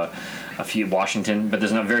 go to a few Washington, but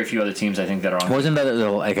there's not very few other teams I think that are on. Wasn't that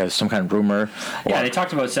like some kind of rumor? Yeah, they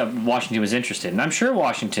talked about Washington was interested, and I'm sure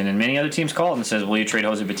Washington and many other teams called and says, "Will you trade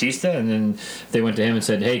Jose Bautista?" And then they went to him and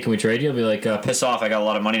said, "Hey, can we trade you?" He'll be like, "Piss off! I got a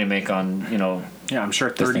lot of money to make on Yeah, I'm sure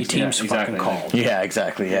 30 teams fucking called. Yeah,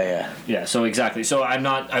 exactly. Yeah. Yeah, so exactly. So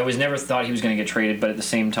I was never thought he was going to get traded, but at the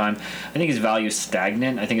same time, I think his value is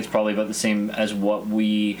stagnant. I think it's probably about the same as what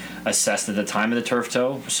we assessed at the time of the turf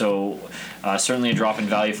toe. So certainly a drop in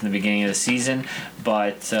value from the beginning of the season,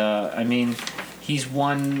 but I mean, he's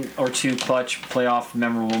 1 or 2 clutch playoff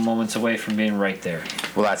memorable moments away from being right there.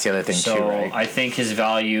 Well, that's the other thing so too, right? I think his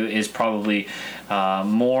value is probably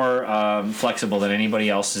more flexible than anybody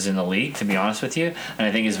else's in the league, to be honest with you. And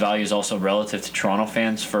I think his value is also relative to Toronto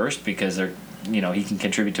fans first because he can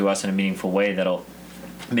contribute to us in a meaningful way that'll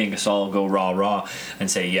make us all go rah and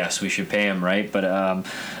say yes, we should pay him, right? But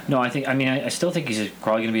no, I still think he's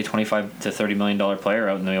probably going to be a $25 to $30 million player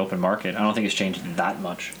out in the open market. I don't think it's changed that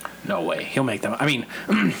much. No way, he'll make them. I mean,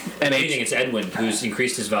 and I think it's Edwin who's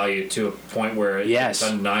increased his value to a point where it's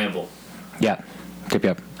undeniable. Yeah.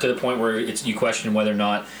 Yep. To the point where you question whether or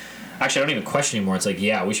not. Actually, I don't even question anymore. It's like,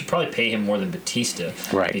 yeah, we should probably pay him more than Bautista,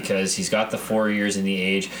 right? Because he's got the 4 years in the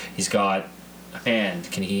age. He's got,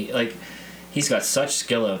 he's got such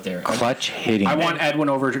skill out there. Clutch hitting. I want Edwin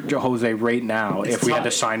over Jose right now if we had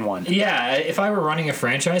to sign one. Yeah, if I were running a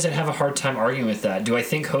franchise, I'd have a hard time arguing with that. Do I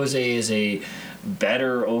think Jose is a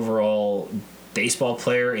better overall baseball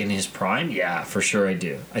player in his prime? Yeah, for sure I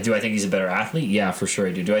do. Do I think he's a better athlete? Yeah, for sure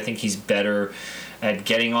I do. Do I think he's better at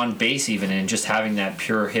getting on base even and just having that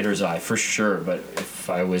pure hitter's eye? For sure. But if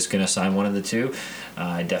I was going to sign one of the two,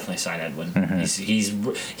 I'd definitely sign Edwin. He's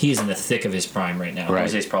in the thick of his prime right now. Right.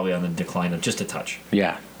 Jose's probably on the decline of just a touch.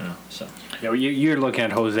 Yeah. So. Yeah, you're looking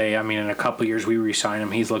at Jose. I mean, in a couple years, we re-sign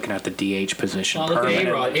him. He's looking at the DH position. Oh, look at permanently.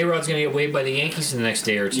 A-Rod. A-Rod's going to get waived by the Yankees in the next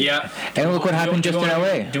day or two. Yeah. And look what happened just in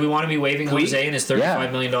LA. Do we want to be waiving Jose in his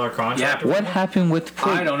 $35 million contract? Yeah. What happened with Puig?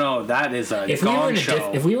 I don't know. That is a If we were in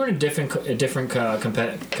show. if we were in a different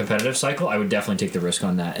competitive cycle, I would definitely take the risk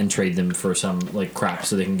on that and trade them for some like crap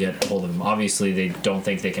so they can get a hold of him. Obviously, they don't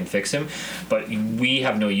think they can fix him, but we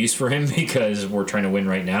have no use for him because we're trying to win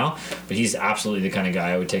right now. But he's absolutely the kind of guy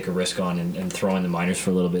I would take a risk on and throw in the minors for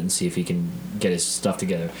a little bit and see if he can get his stuff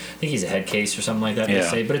together. I think he's a head case or something like that. They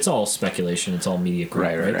say, but it's all speculation. It's all media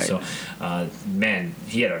crap, right? So, man,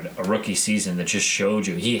 he had a rookie season that just showed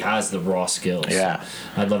you he has the raw skills. Yeah,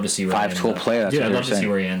 I'd love to see where 5-tool player. That's Dude, what I'd you're love to see saying.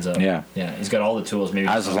 where he ends up. Yeah, he's got all the tools. Maybe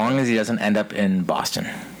as long as he doesn't end up in Boston.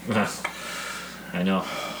 I know.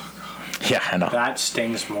 Yeah, I know. That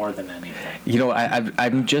stings more than anything. You know,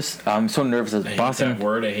 I'm so nervous that I Boston. hate that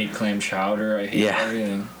word. I hate clam chowder. I hate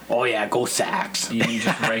everything. Oh yeah, go Sacks. Even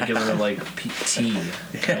just regular like tea.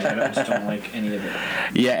 I just don't like any of it.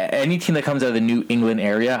 Yeah, any team that comes out of the New England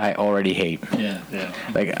area, I already hate. Yeah.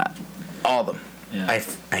 Like all of them. Yeah.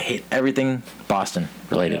 I hate everything Boston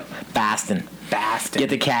related. Boston. Get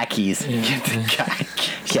the khakis. Yeah. Get the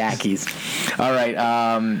khakis. All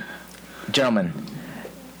right, gentlemen.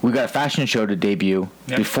 We've got a fashion show to debut.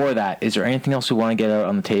 Yep. Before that, is there anything else we want to get out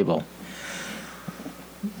on the table?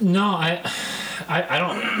 No, I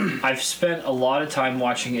don't. I've spent a lot of time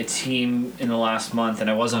watching a team in the last month, and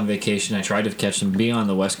I was on vacation. I tried to catch them. Being on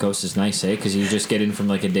the West Coast is nice, Because you just get in from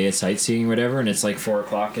like a day of sightseeing or whatever, and it's like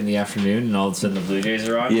 4:00 in the afternoon, and all of a sudden the Blue Jays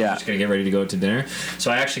are on. Yeah. I'm just gonna get ready to go to dinner. So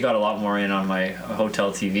I actually got a lot more in on my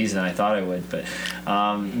hotel TVs than I thought I would. But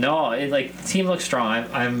no, the team looks strong.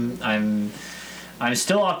 I'm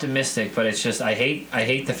still optimistic, but it's just I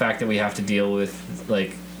hate the fact that we have to deal with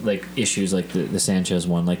like issues like the Sanchez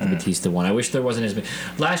one, like the Batista one. I wish there wasn't as many.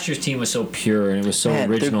 Last year's team was so pure and it was so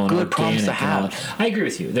original and good organic. problems to and all have. that. I agree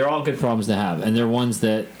with you. They're all good problems to have, and they're ones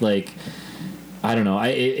that like. I don't know.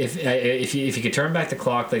 If you could turn back the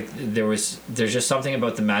clock, like there's just something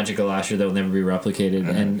about the magic of last year that will never be replicated,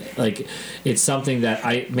 and like it's something that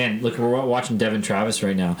look, we're watching Devin Travis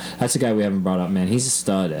right now. That's a guy we haven't brought up, man. He's a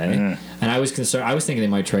stud, And I was concerned. I was thinking they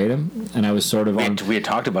might trade him, and I was sort of we had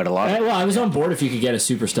talked about it a lot. Well, I was on board if you could get a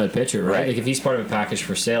super stud pitcher, right? Right. Like if he's part of a package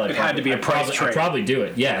for sale, It had to be a price trade. I'd probably do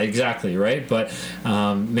it. Yeah, exactly, right? But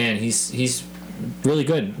man, he's really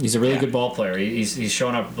good. He's a really good ball player. He's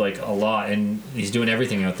showing up like a lot, and he's doing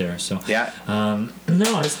everything out there. So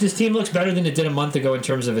no, this team looks better than it did a month ago in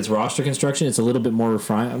terms of its roster construction. It's a little bit more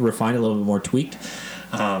refined, a little bit more tweaked.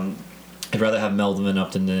 I'd rather have Melvin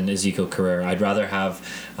Upton than Ezekiel Carrera. I'd rather have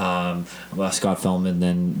Scott Feldman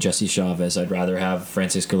than Jesse Chavez. I'd rather have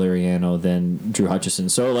Francisco Liriano than Drew Hutchison.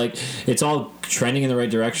 So like it's all trending in the right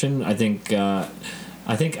direction. I think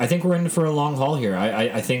we're in for a long haul here.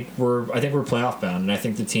 I think we're playoff bound, and I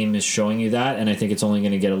think the team is showing you that, and I think it's only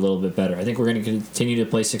going to get a little bit better. I think we're going to continue to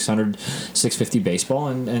play 600, 650 baseball,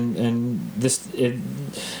 and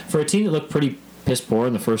for a team that looked pretty piss poor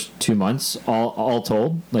in the first 2 months, all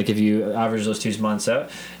told. Like if you average those 2 months out,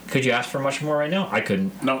 could you ask for much more right now? I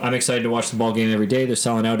couldn't. No. I'm excited to watch the ball game every day. They're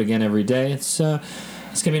selling out again every day. It's gonna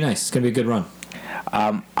be nice. It's gonna be a good run.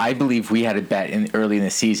 I believe we had a bet early in the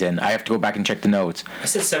season. I have to go back and check the notes. I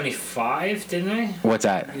said 75, didn't I? What's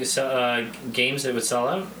that? Games that would sell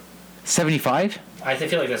out. 75? I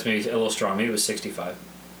feel like that's maybe a little strong. Maybe it was 65.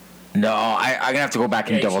 No, I'm gonna have to go back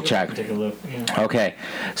and Yeah, you double should check. Take a look. Yeah. Okay,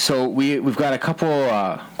 so we've got a couple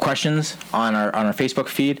questions on our Facebook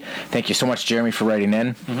feed. Thank you so much, Jeremy, for writing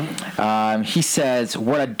in. He says,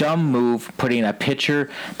 "What a dumb move putting a pitcher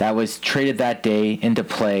that was traded that day into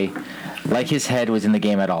play, like his head was in the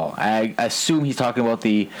game at all." I assume he's talking about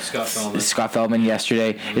the Scott Feldman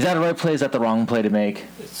yesterday. Is that a right play? Is that the wrong play to make?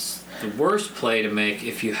 It's the worst play to make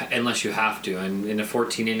unless you have to, and in a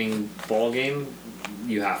 14-inning ball game,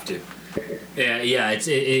 you have to. Yeah.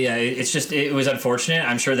 It's just it was unfortunate.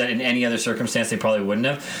 I'm sure that in any other circumstance they probably wouldn't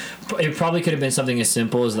have. It probably could have been something as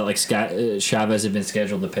simple as that, like Chavez had been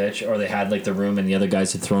scheduled to pitch, or they had like the room and the other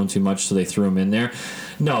guys had thrown too much, so they threw him in there.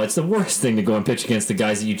 No, it's the worst thing to go and pitch against the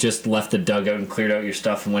guys that you just left the dugout and cleared out your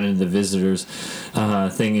stuff and went into the visitors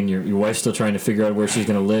thing, and your wife's still trying to figure out where she's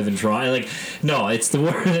going to live and try. Like, no, it's the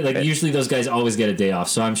worst. Like usually those guys always get a day off,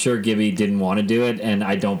 so I'm sure Gibby didn't want to do it, and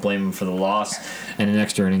I don't blame him for the loss. And in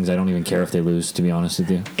extra innings, I don't even even care if they lose, to be honest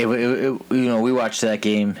with you. We watched that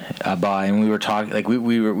game, and we were talking, like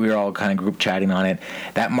we were all kind of group chatting on it.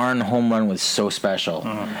 That Martin home run was so special,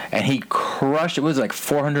 and he crushed. It was like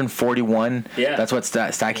 441. Yeah, that's what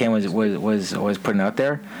StatCam was putting out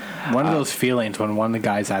there. One of those feelings when one of the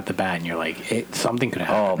guys at the bat and you're like, something could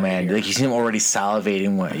happen. Oh man, like you see him already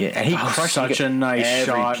salivating. And he crushed such a nice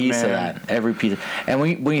every shot, piece man. of that. Every piece. And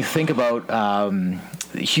when you think about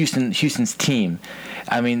Houston's team,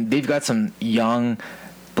 I mean, they've got some young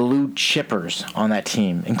blue chippers on that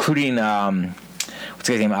team, including what's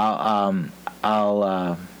his name?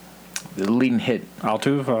 The leading hit.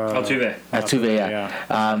 Altuve, yeah.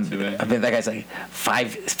 Altuve. I think that guy's like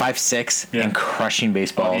 5'6" and crushing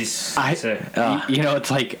baseballs.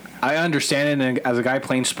 It's like I understand it. And as a guy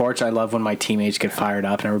playing sports, I love when my teammates get fired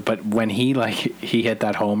up. But when he hit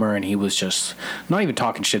that homer and he was just not even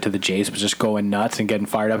talking shit to the Jays, but just going nuts and getting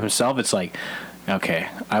fired up himself, it's like, okay,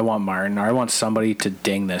 I want Martin. I want somebody to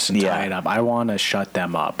ding this and tie it up. I want to shut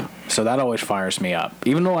them up. So that always fires me up.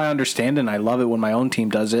 Even though I understand and I love it when my own team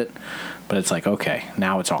does it, but it's like, okay,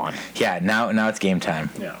 now it's on. Yeah, now it's game time.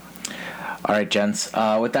 Yeah. All right, gents.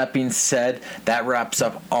 With that being said, that wraps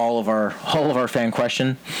up all of our fan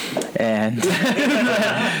question, and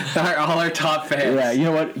all our top fans. Yeah, you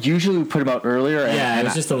know what? Usually we put them out earlier. It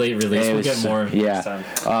was just a late release. We'll get more next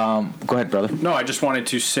time. Go ahead, brother. No, I just wanted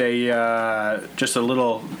to say just a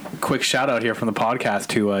little quick shout out here from the podcast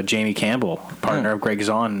to Jamie Campbell, partner of Greg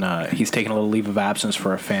Zahn. He's taking a little leave of absence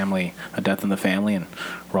for a death in the family, and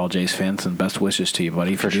we're all Jays fans, and best wishes to you,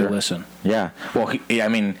 buddy, for sure. Listen. Yeah. Well, he's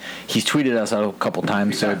tweeted us out a couple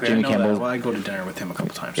times. Exactly. So Jimmy Campbell. Well, I go to dinner with him a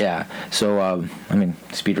couple times. Yeah. So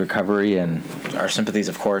speed recovery and our sympathies,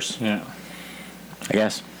 of course. Yeah. I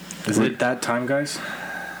guess. Is it that time, guys?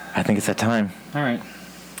 I think it's that time. All right.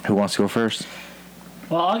 Who wants to go first?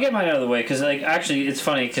 Well, I'll get mine out of the way because, actually, it's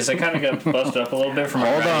funny because I kind of got busted up a little bit from.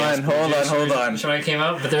 Hold on. When I came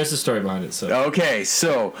out, but there's a story behind it. So okay,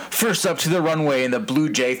 so first up to the runway in the Blue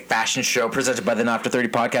Jay Fashion Show presented by the Not After 30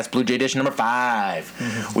 Podcast, Blue Jay Edition number 5.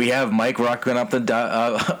 Mm-hmm. We have Mike walking up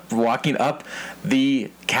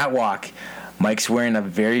the catwalk. Mike's wearing a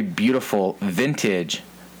very beautiful vintage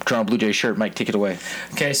Toronto Blue Jays shirt. Mike, take it away.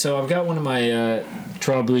 Okay, so I've got one of my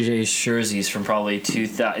Toronto Blue Jays jerseys from probably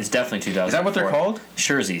 2000. It's definitely 2000. Is that what they're called?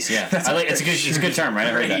 Jerseys, yeah. It's a good term, right?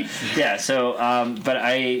 I heard that. Yeah. So, but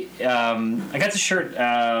I got the shirt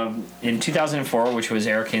in 2004, which was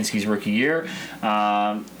Eric Hinski's rookie year.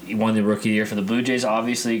 He won the rookie year for the Blue Jays,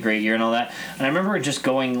 obviously, great year and all that. And I remember just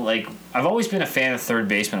going, I've always been a fan of third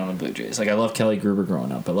baseman on the Blue Jays. I love Kelly Gruber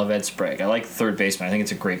growing up. I love Ed Sprague. I like third baseman. I think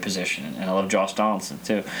it's a great position. And I love Josh Donaldson,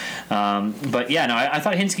 too. But, yeah, no, I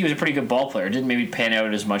thought Hinski was a pretty good ball player. Didn't maybe pan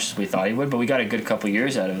out as much as we thought he would, but we got a good couple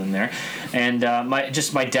years out of him there. And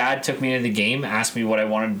my dad took me into the game, asked me what I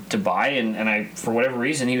wanted to buy, and I, for whatever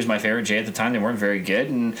reason, he was my favorite Jay at the time. They weren't very good,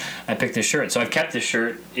 and I picked this shirt. So I've kept this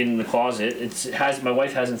shirt in the closet. My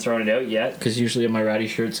wife hasn't thrown it out yet, because usually my ratty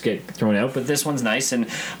shirts get thrown out, but this one's nice, and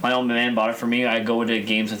my old man bought it for me. I go to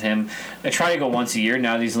games with him. I try to go once a year.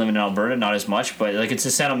 Now that he's living in Alberta, not as much, but it's a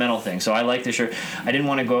sentimental thing. So I like this shirt. I didn't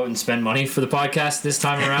want to go out and spend money for the podcast this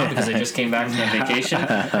time around because I just came back from my vacation,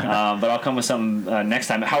 but I'll come with something next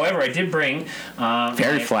time. However, I did bring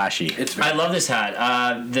very flashy. I love this hat.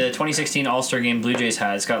 The 2016 All-Star Game Blue Jays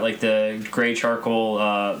hat. It's got the gray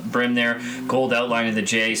charcoal brim there, gold outline of the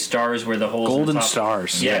J, stars where the holes. Golden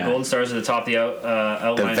stars. Yeah, golden stars at the top of the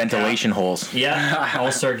outline. The ventilation holes. Yeah,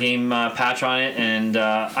 All-Star Game patch on it, and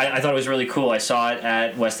I thought it was really cool. I saw it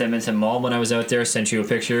at West Edmonton Mall when I was out there. Sent you a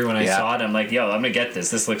picture when I saw it. I'm like, yo, I'm gonna get this.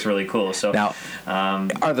 This looks really cool. So now,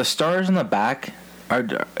 are the stars on the back?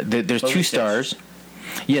 There's two stars.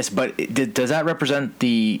 Yes, but does that represent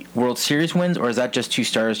the World Series wins, or is that just two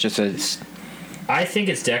stars? Just as I think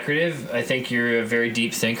it's decorative. I think you're a very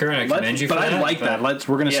deep thinker, and I commend you for that. But I like that.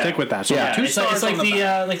 We're going to stick with that. So two stars. It's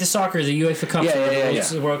like the soccer, the UEFA Cup,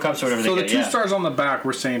 the World Cups, or whatever. So the two stars on the back,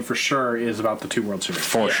 we're saying for sure is about the two World Series.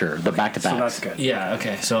 For sure, the back-to-back. So that's good. Yeah.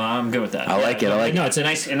 Okay. So I'm good with that. I like it. No, it's a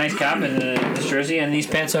nice cap and this jersey and these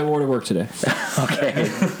pants I wore to work today. Okay.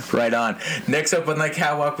 Right on. Next up on the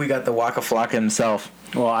catwalk, we got the Waka Flocka himself.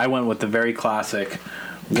 Well, I went with the very classic.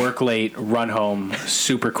 Work late, run home,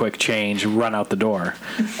 super quick change, run out the door,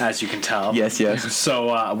 as you can tell. Yes.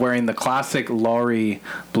 So wearing the classic Laurie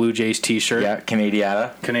Blue Jays t-shirt. Yeah,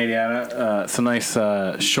 Canadiana. Some nice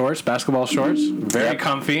shorts, basketball shorts. Very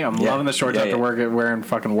comfy. I'm loving the shorts after work, wearing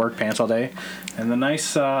fucking work pants all day. And the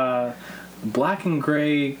nice black and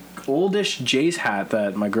gray oldish Jays hat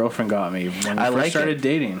that my girlfriend got me when we first started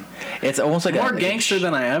dating. It's almost like more gangster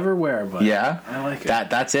than I ever wear, but yeah, I like it.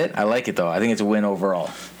 That's it. I like it though. I think it's a win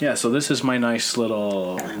overall. Yeah, so this is my nice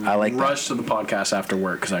little rush that. to the podcast after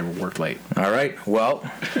work because I worked late. All right. Well,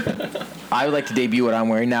 I would like to debut what I'm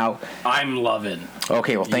wearing now. I'm loving.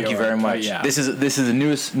 Okay. Well, thank you very much. Yeah. This is the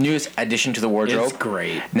newest addition to the wardrobe. It's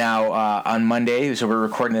great. Now on Monday, so we're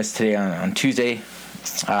recording this today on Tuesday.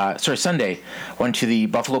 Sunday, went to the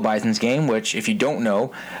Buffalo Bisons game, which, if you don't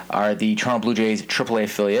know, are the Toronto Blue Jays AAA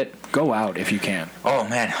affiliate. Go out if you can. Oh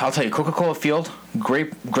man, I'll tell you, Coca-Cola Field,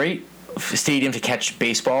 great stadium to catch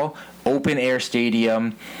baseball. Open air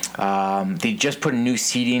stadium. They just put in new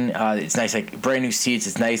seating. It's nice, like brand new seats.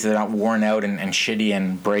 It's nice. They're not worn out and shitty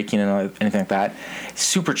and breaking and anything like that.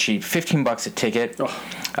 Super cheap, $15 a ticket.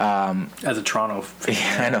 As a Toronto fan.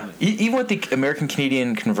 Yeah, I know. Even with the American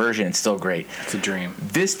Canadian conversion, it's still great. It's a dream.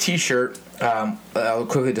 This T-shirt, I'll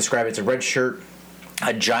quickly describe it. It's a red shirt,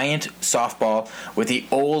 a giant softball with the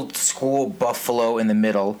old school buffalo in the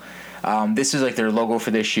middle. This is like their logo for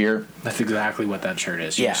this year. That's exactly what that shirt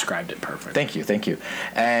is. You described it perfect. Thank you.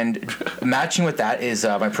 And matching with that is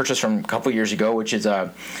my purchase from a couple years ago, which is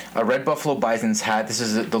a red Buffalo Bisons hat. This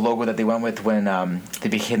is the logo that they went with when they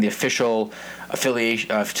became the official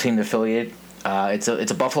team affiliate. It's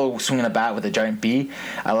a buffalo swinging a bat with a giant B.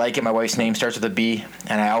 I like it. My wife's name starts with a B,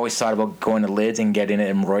 and I always thought about going to Lids and getting it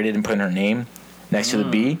embroidered and putting her name next to the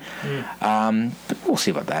B. But we'll see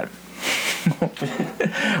about that.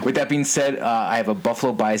 With that being said, I have a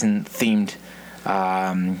Buffalo Bison themed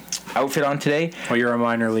outfit on today. Well, you're a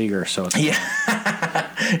minor leaguer, so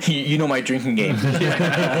it's you know my drinking game.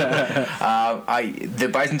 The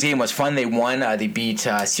Bison team was fun. They won. They beat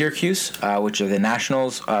Syracuse, which are the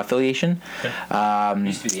Nationals affiliation.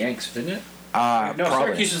 Used to be the Yanks, didn't it? No,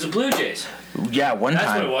 Syracuse was the Blue Jays. Yeah, one That's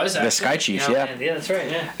time. what it was, the actually. Sky Chiefs. Yeah, that's right.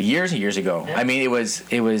 Yeah. Years and years ago. Yeah. I mean, it was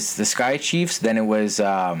the Sky Chiefs. Then it was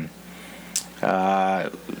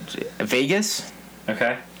Vegas.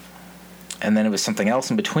 Okay. And then it was something else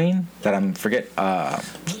in between that I'm forget.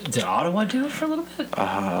 Did Ottawa do it for a little bit?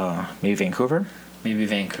 Maybe Vancouver. Maybe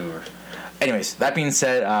Vancouver. Anyways, that being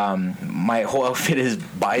said, my whole outfit is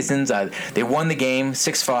Bisons. They won the game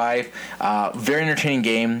 6-5. Very entertaining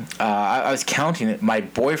game. I was counting it. My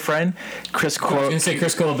boyfriend, Chris I was going to say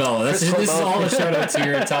Chris Colabello. This is all the shout-outs to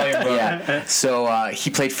your Italian brother. Yeah. So he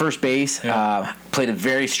played first base. Played a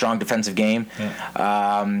very strong defensive game.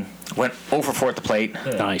 Went 0 for 4 at the plate.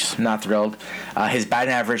 Nice. Not thrilled. His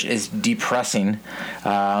batting average is depressing.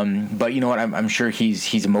 But you know what? I'm sure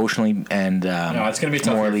he's emotionally and no, it's going to be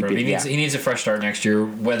tough for him. He needs a fresh start next year,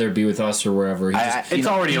 whether it be with us or wherever. It's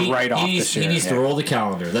already a write-off this year. He needs to roll the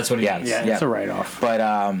calendar. That's what he needs. Yeah, it's a write-off.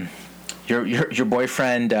 But your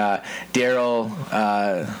boyfriend Daryl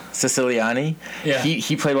Siciliani,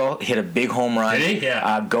 he played well. He hit a big home run. Did he?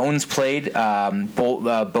 Yeah. Gones played.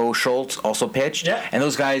 Bo Schultz also pitched. Yeah. And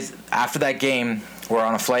those guys after that game were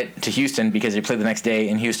on a flight to Houston because they played the next day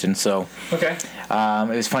in Houston. So okay,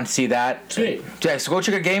 it was fun to see that. Sweet. Yeah, so go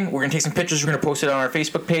check out the game. We're gonna take some pictures. We're gonna post it on our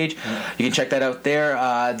Facebook page. You can check that out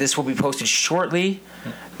there. This will be posted shortly.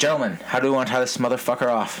 Gentlemen, how do we want to tie this motherfucker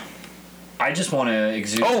off? I just want to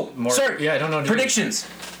exude more. Sorry. Yeah, I don't know. Predictions.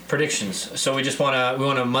 So we want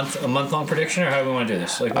a month long prediction, or how do we want to do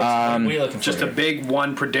this? Like, what are you looking for? Just a big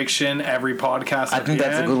one prediction every podcast. I think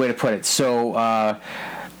that's a good way to put it. So,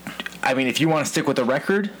 I mean, if you want to stick with the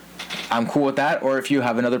record, I'm cool with that. Or if you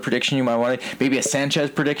have another prediction you might want to, maybe a Sanchez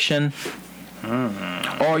prediction.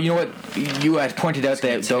 Or you know what? You had pointed out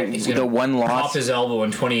that the one loss. Pop his elbow in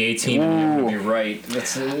 2018. And you're gonna be right.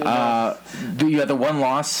 That's you had the one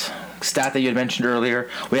loss stat that you had mentioned earlier.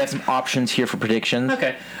 We have some options here for predictions.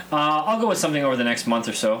 Okay, I'll go with something over the next month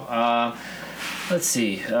or so. Let's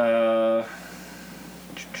see. I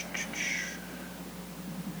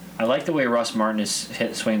like the way Russ Martin is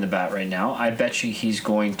swinging the bat right now. I bet you he's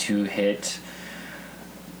going to hit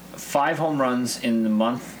 5 home runs in the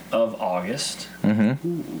month of August.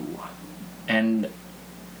 And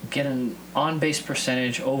get an on-base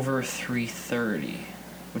percentage over 330,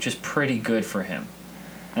 which is pretty good for him.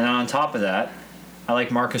 And on top of that, I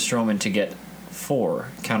like Marcus Stroman to get 4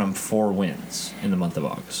 wins in the month of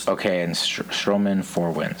August. Okay, and Stroman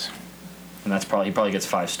 4 wins. And that's he probably gets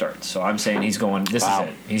 5 starts. So I'm saying he's going. This is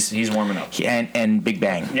it. He's warming up. And Big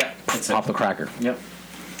Bang. Yeah, pop the cracker. Yep.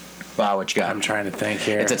 Wow, what you got? I'm trying to think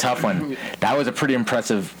here. It's a tough one. That was a pretty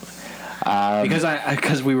impressive.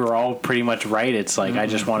 Because we were all pretty much right. It's like I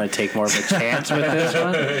just want to take more of a chance with this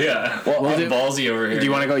one. Yeah. Well, I'm ballsy over here. Do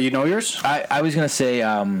you want to go? You know yours? I was gonna say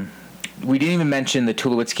we didn't even mention the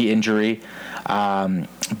Tulowitzki injury,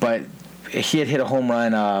 but he had hit a home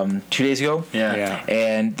run 2 days ago. Yeah.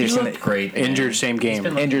 And He there's looked great. man. Injured same He's game.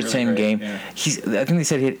 been looking injured really same great, game. yeah. I think they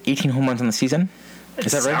said he hit 18 home runs in the season.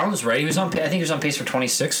 Is that right? Sounds right. He was on. I think he was on pace for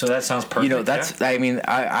 26. So that sounds perfect. You know, that's. yeah. I mean,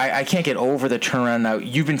 I can't get over the turnaround. Now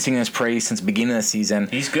you've been singing his praise since the beginning of the season.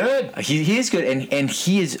 He's good. He is good, and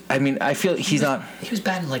he is. I mean, I feel he's not. He was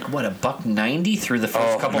batting like what $190 through the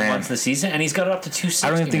first couple man. months of the season, and he's got it up to 260. I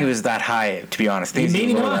don't even think now. it was that high, to be honest. I think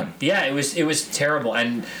Maybe it's lower not. than- Yeah, it was terrible,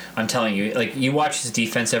 and I'm telling you, like you watch his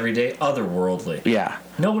defense every day, otherworldly. Yeah.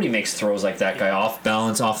 Nobody makes throws like that guy, off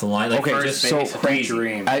balance, off the line. Like Okay, first so- base, crazy.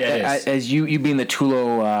 dream. Yeah, it is. As you being the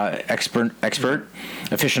Tulo expert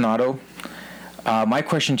aficionado, my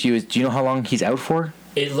question to you is: do you know how long he's out for?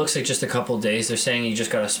 It looks like just a couple of days. They're saying he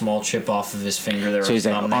just got a small chip off of his finger there. So he's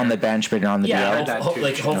like on the bench, but not on the yeah, DL.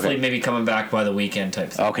 hopefully Okay. maybe coming back by the weekend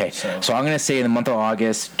type thing. Okay, So so I'm gonna say in the month of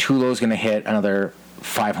August, Tulo's gonna hit another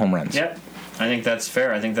 5 home runs. yep, I think that's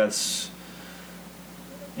fair. I think that's.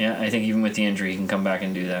 Yeah, I think even with the injury, he can come back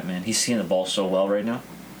and do that, man. He's seeing the ball so well right now.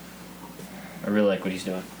 I really like what he's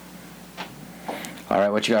doing. All right,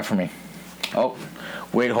 what you got for me? Oh,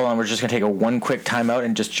 wait, hold on. We're just gonna take one quick timeout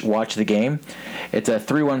and just watch the game. It's a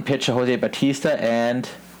 3-1 pitch to Jose Bautista and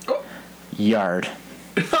yard.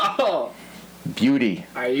 Beauty,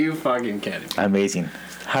 Are you fucking kidding? amazing.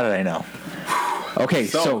 How did I know? Okay,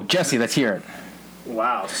 so Jesse, let's hear it.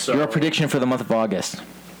 Wow. So Your prediction for the month of August.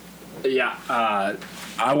 Yeah,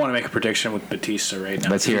 I want to make a prediction with Batista right now.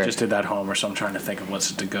 Let's hear he it. just did that homer, so I'm trying to think of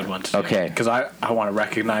what's the good one to do. Okay. Because I want to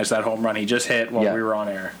recognize that home run he just hit while Yeah. we were on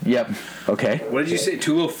air. Yep. Okay. What did you say,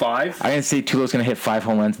 205? I'm gonna say Tulo's gonna hit 5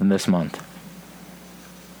 home runs in this month.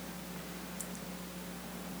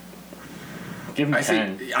 Give him I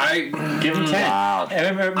 10. think I Give him 10. Wow.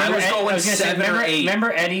 Remember I was Eddie- going gonna say, 7 or 8.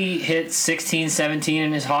 Remember Eddie hit 16, 17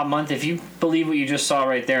 in his hot month? If you believe what you just saw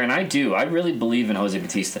right there, and I do, I really believe in Jose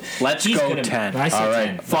Bautista. Let's He's go gonna- 10. I say All right.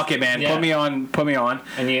 10. fuck it, man. Yeah. Put me on.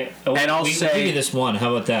 And I'll we'll say- give you this one.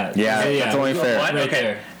 How about that? Yeah, that's only fair. What? Right Okay.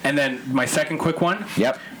 there. And then my second quick one.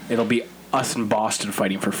 Yep. It'll be us in Boston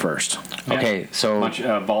fighting for first. Okay, so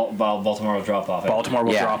Baltimore will drop off. Baltimore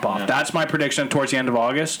will Yeah. drop off. Yeah. That's my prediction towards the end of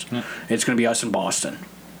August. It's going to be us in Boston.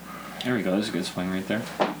 There we go. There's a good swing right there.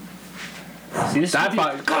 See this?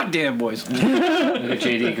 Goddamn, boys. Look at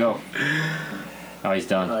JD go. Oh, he's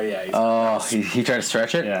done. Yeah. he tried to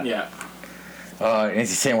stretch it. Yeah. Yeah. Is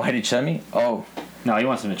he saying why did you send me? Oh. No, he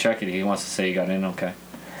wants him to check it. He wants to say he got in. Okay.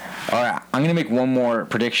 All right, I'm gonna make one more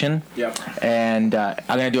prediction. Yep. And I'm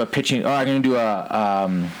gonna do a pitching. I'm gonna do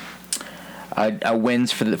a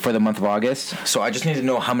wins for the month of August. So I just need to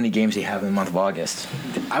know how many games they have in the month of August.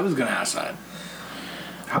 I was going to ask that.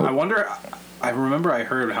 I wonder. I remember I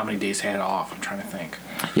heard how many days he had off. I'm trying to think.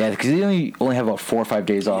 Yeah, because they only have about 4 or 5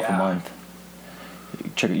 days off a Yeah. month.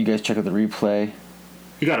 You guys check out the replay.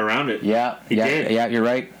 He got around it. Yeah, He did. yeah, you're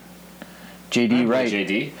right. JD, right?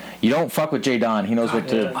 JD. You don't fuck with J Don. He knows what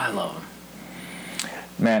to. I love him.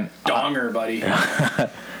 Man, Donger, buddy.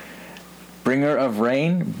 bringer of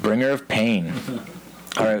rain, bringer of pain.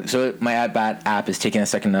 All right, so my at-bat app is taking a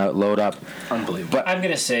second to load up. Unbelievable. But I'm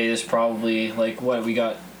gonna say there's probably like what we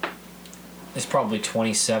got. There's probably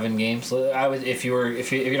 27 games. I would if you're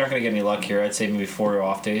not gonna get any luck here, I'd say maybe 4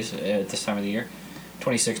 off days at this time of the year.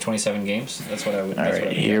 26, 27 games. That's what I would. all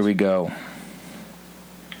right, here we go.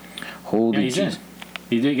 Holy he's in. jeez.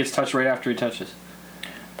 He gets touched right after he touches.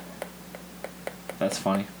 That's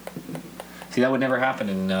funny. See, that would never happen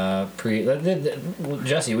in pre. Well,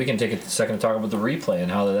 Jesse, we can take a second to talk about the replay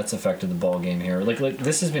and how that's affected the ball game here. Like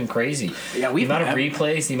this has been crazy. Yeah, the amount of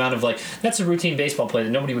replays, the amount of that's a routine baseball play that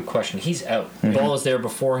nobody would question. He's out. The ball is there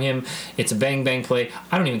before him. It's a bang bang play.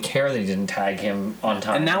 I don't even care that he didn't tag him on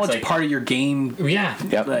time. And now it's like, part of your game. Yeah.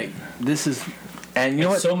 Yep. Like, this is. And you know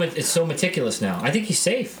what? It's so meticulous now. I think he's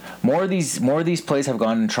safe. More of these plays have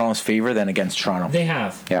gone in Toronto's favor than against Toronto. They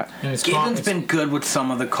have. Yeah. And it's Gibbons been good with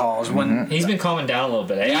some of the calls. When He's been calming down a little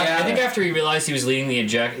bit. Yeah. I think after he realized he was leading the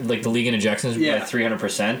league in ejections by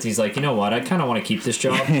 300%, he's like, you know what? I kind of want to keep this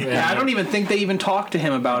job. yeah, I don't even think they even talked to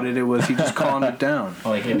him about it. It was he just calmed it down.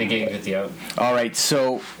 Like they get the out. All right,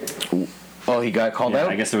 so he got called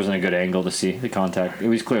out. I guess there wasn't a good angle to see the contact. It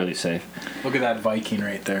was clearly safe. Look at that Viking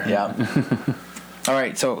right there. Yeah. All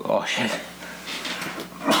right, so shit.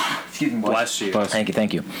 Excuse me, boys. Bless you.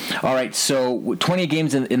 Thank you. All right, so 20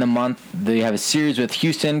 games in the month. They have a series with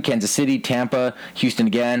Houston, Kansas City, Tampa, Houston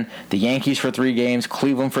again, the Yankees for 3 games,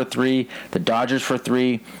 Cleveland for 3, the Dodgers for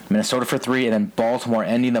 3, Minnesota for 3, and then Baltimore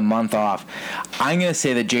ending the month off. I'm gonna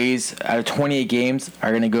say the Jays out of 28 games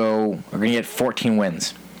are gonna get 14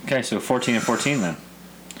 wins. Okay, so 14 and 14 then.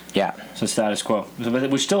 Yeah, So status quo,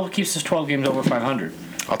 which still keeps us 12 games over 500.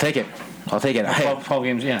 I'll take it. I'll take it. 12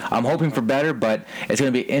 games, yeah. I'm hoping for better, but it's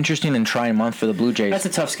going to be interesting and trying month for the Blue Jays. That's a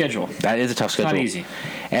tough schedule. That is a tough schedule. Not easy.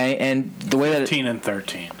 And the way that 15 and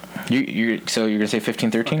 13. So you're going to say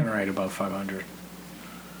 15-13? Right above 500.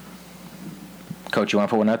 Coach, you want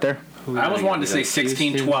to put one out there? I was wanting to say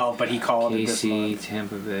 16-12, but he called it this KC, month.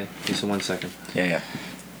 Tampa Bay. Just 1 second. Yeah.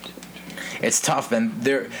 It's tough, man.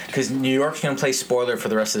 Because New York's going to play spoiler for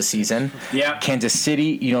the rest of the season. Yeah. Kansas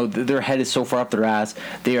City, their head is so far up their ass.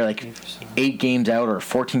 They are like 8 games out or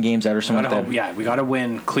 14 games out or something like that. Yeah, we got to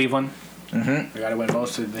win Cleveland. Mm-hmm. We got to win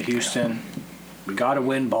most of the Houston. We got to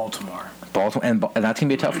win Baltimore. And that's going to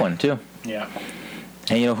be a tough one, too. Yeah.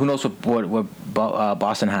 And, who knows what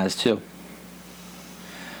Boston has, too.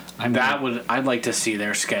 I'd like to see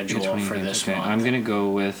their schedule for this month. I'm going to go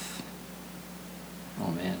with... Oh,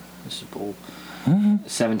 man. This is bold.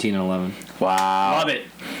 17 and 11. Wow. Love it.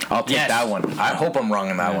 I'll take that one. I hope I'm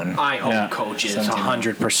wrong on that one. I hope Coach is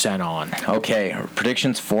 100% on. Okay,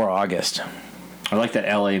 predictions for August. I like that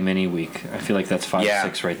LA mini week. I feel like that's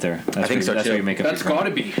 5-6 right there. I think so, That's too. where you make up That's your got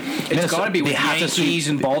to be. It's got to be with Yankees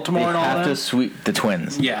and Baltimore and all that. They have to sweep the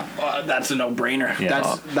Twins. Yeah, that's a no-brainer.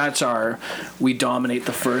 Yeah. That's our. We dominate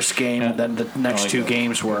the first game, and then the next two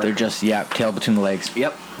games were. They're just tail between the legs.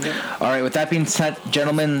 Yep. All right. With that being said,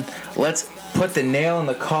 gentlemen, let's put the nail in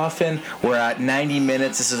the coffin. We're at 90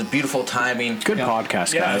 minutes. This is a beautiful timing. Good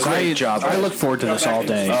podcast, Yeah, guys. great job. I look forward to this all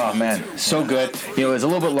day. Oh man, so good. It's a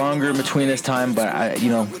little bit longer between this time, but what a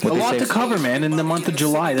they lot say, to cover, man. In the month of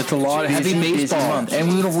July, that's a lot of heavy busy baseball. month,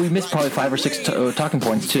 and we missed probably 5 or 6 talking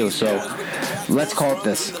points too. So let's call it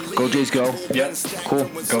this. Go Jays, go. Yep. Cool.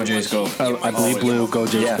 Go Jays, go. I believe blue. Go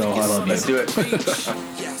Jays, Yeah. go. I love Let's you. do it.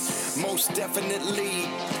 Yes, most definitely.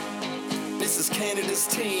 This is Canada's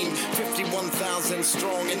team, 51,000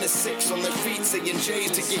 strong in the 6 on their feet, saying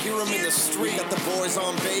Jays till you hear them in the street. Got the boys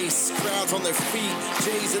on base, crowds on their feet,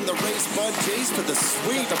 Jays in the race, bud, Jays for the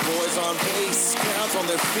sweet. The boys on base, crowds on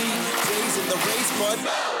their feet, Jays in the race, bud.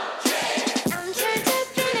 I'm turned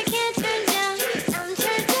up and I can't turn down. I'm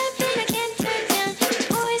turned up and I can't turn down.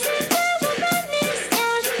 Boys and girls will run this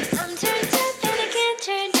town. I'm turned up and I can't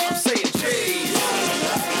turn down. I'm saying Jays.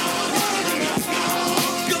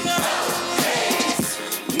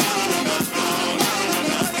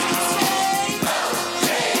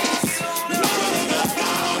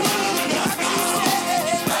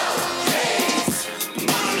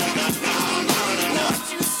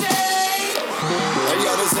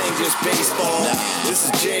 Baseball. This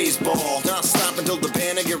is Jay's ball. Not stop until the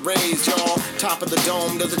banner get raised, y'all. Top of the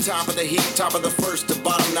dome to the top of the heat. Top of the first to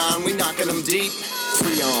bottom 9. We knocking them deep.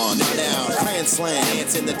 Free on, not out. Grand slam.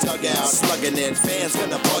 Ants in the dugout. Slugging it. Fans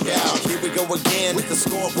gonna bug out. Here we go again with the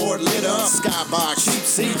scoreboard lit up. Skybox. Cheap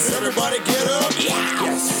seats. Everybody get up.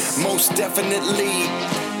 Yes. Most definitely.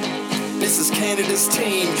 This is Canada's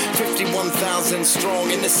team, 51,000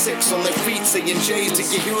 strong in the 6 on their feet, saying Jays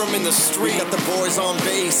till you hear them in the street. Got the boys on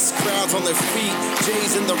base, crowds on their feet,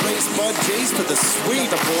 Jays in the race, bud, Jays for the sweet.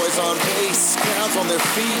 The boys on base, crowds on their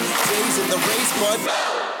feet, Jays in the race,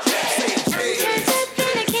 bud.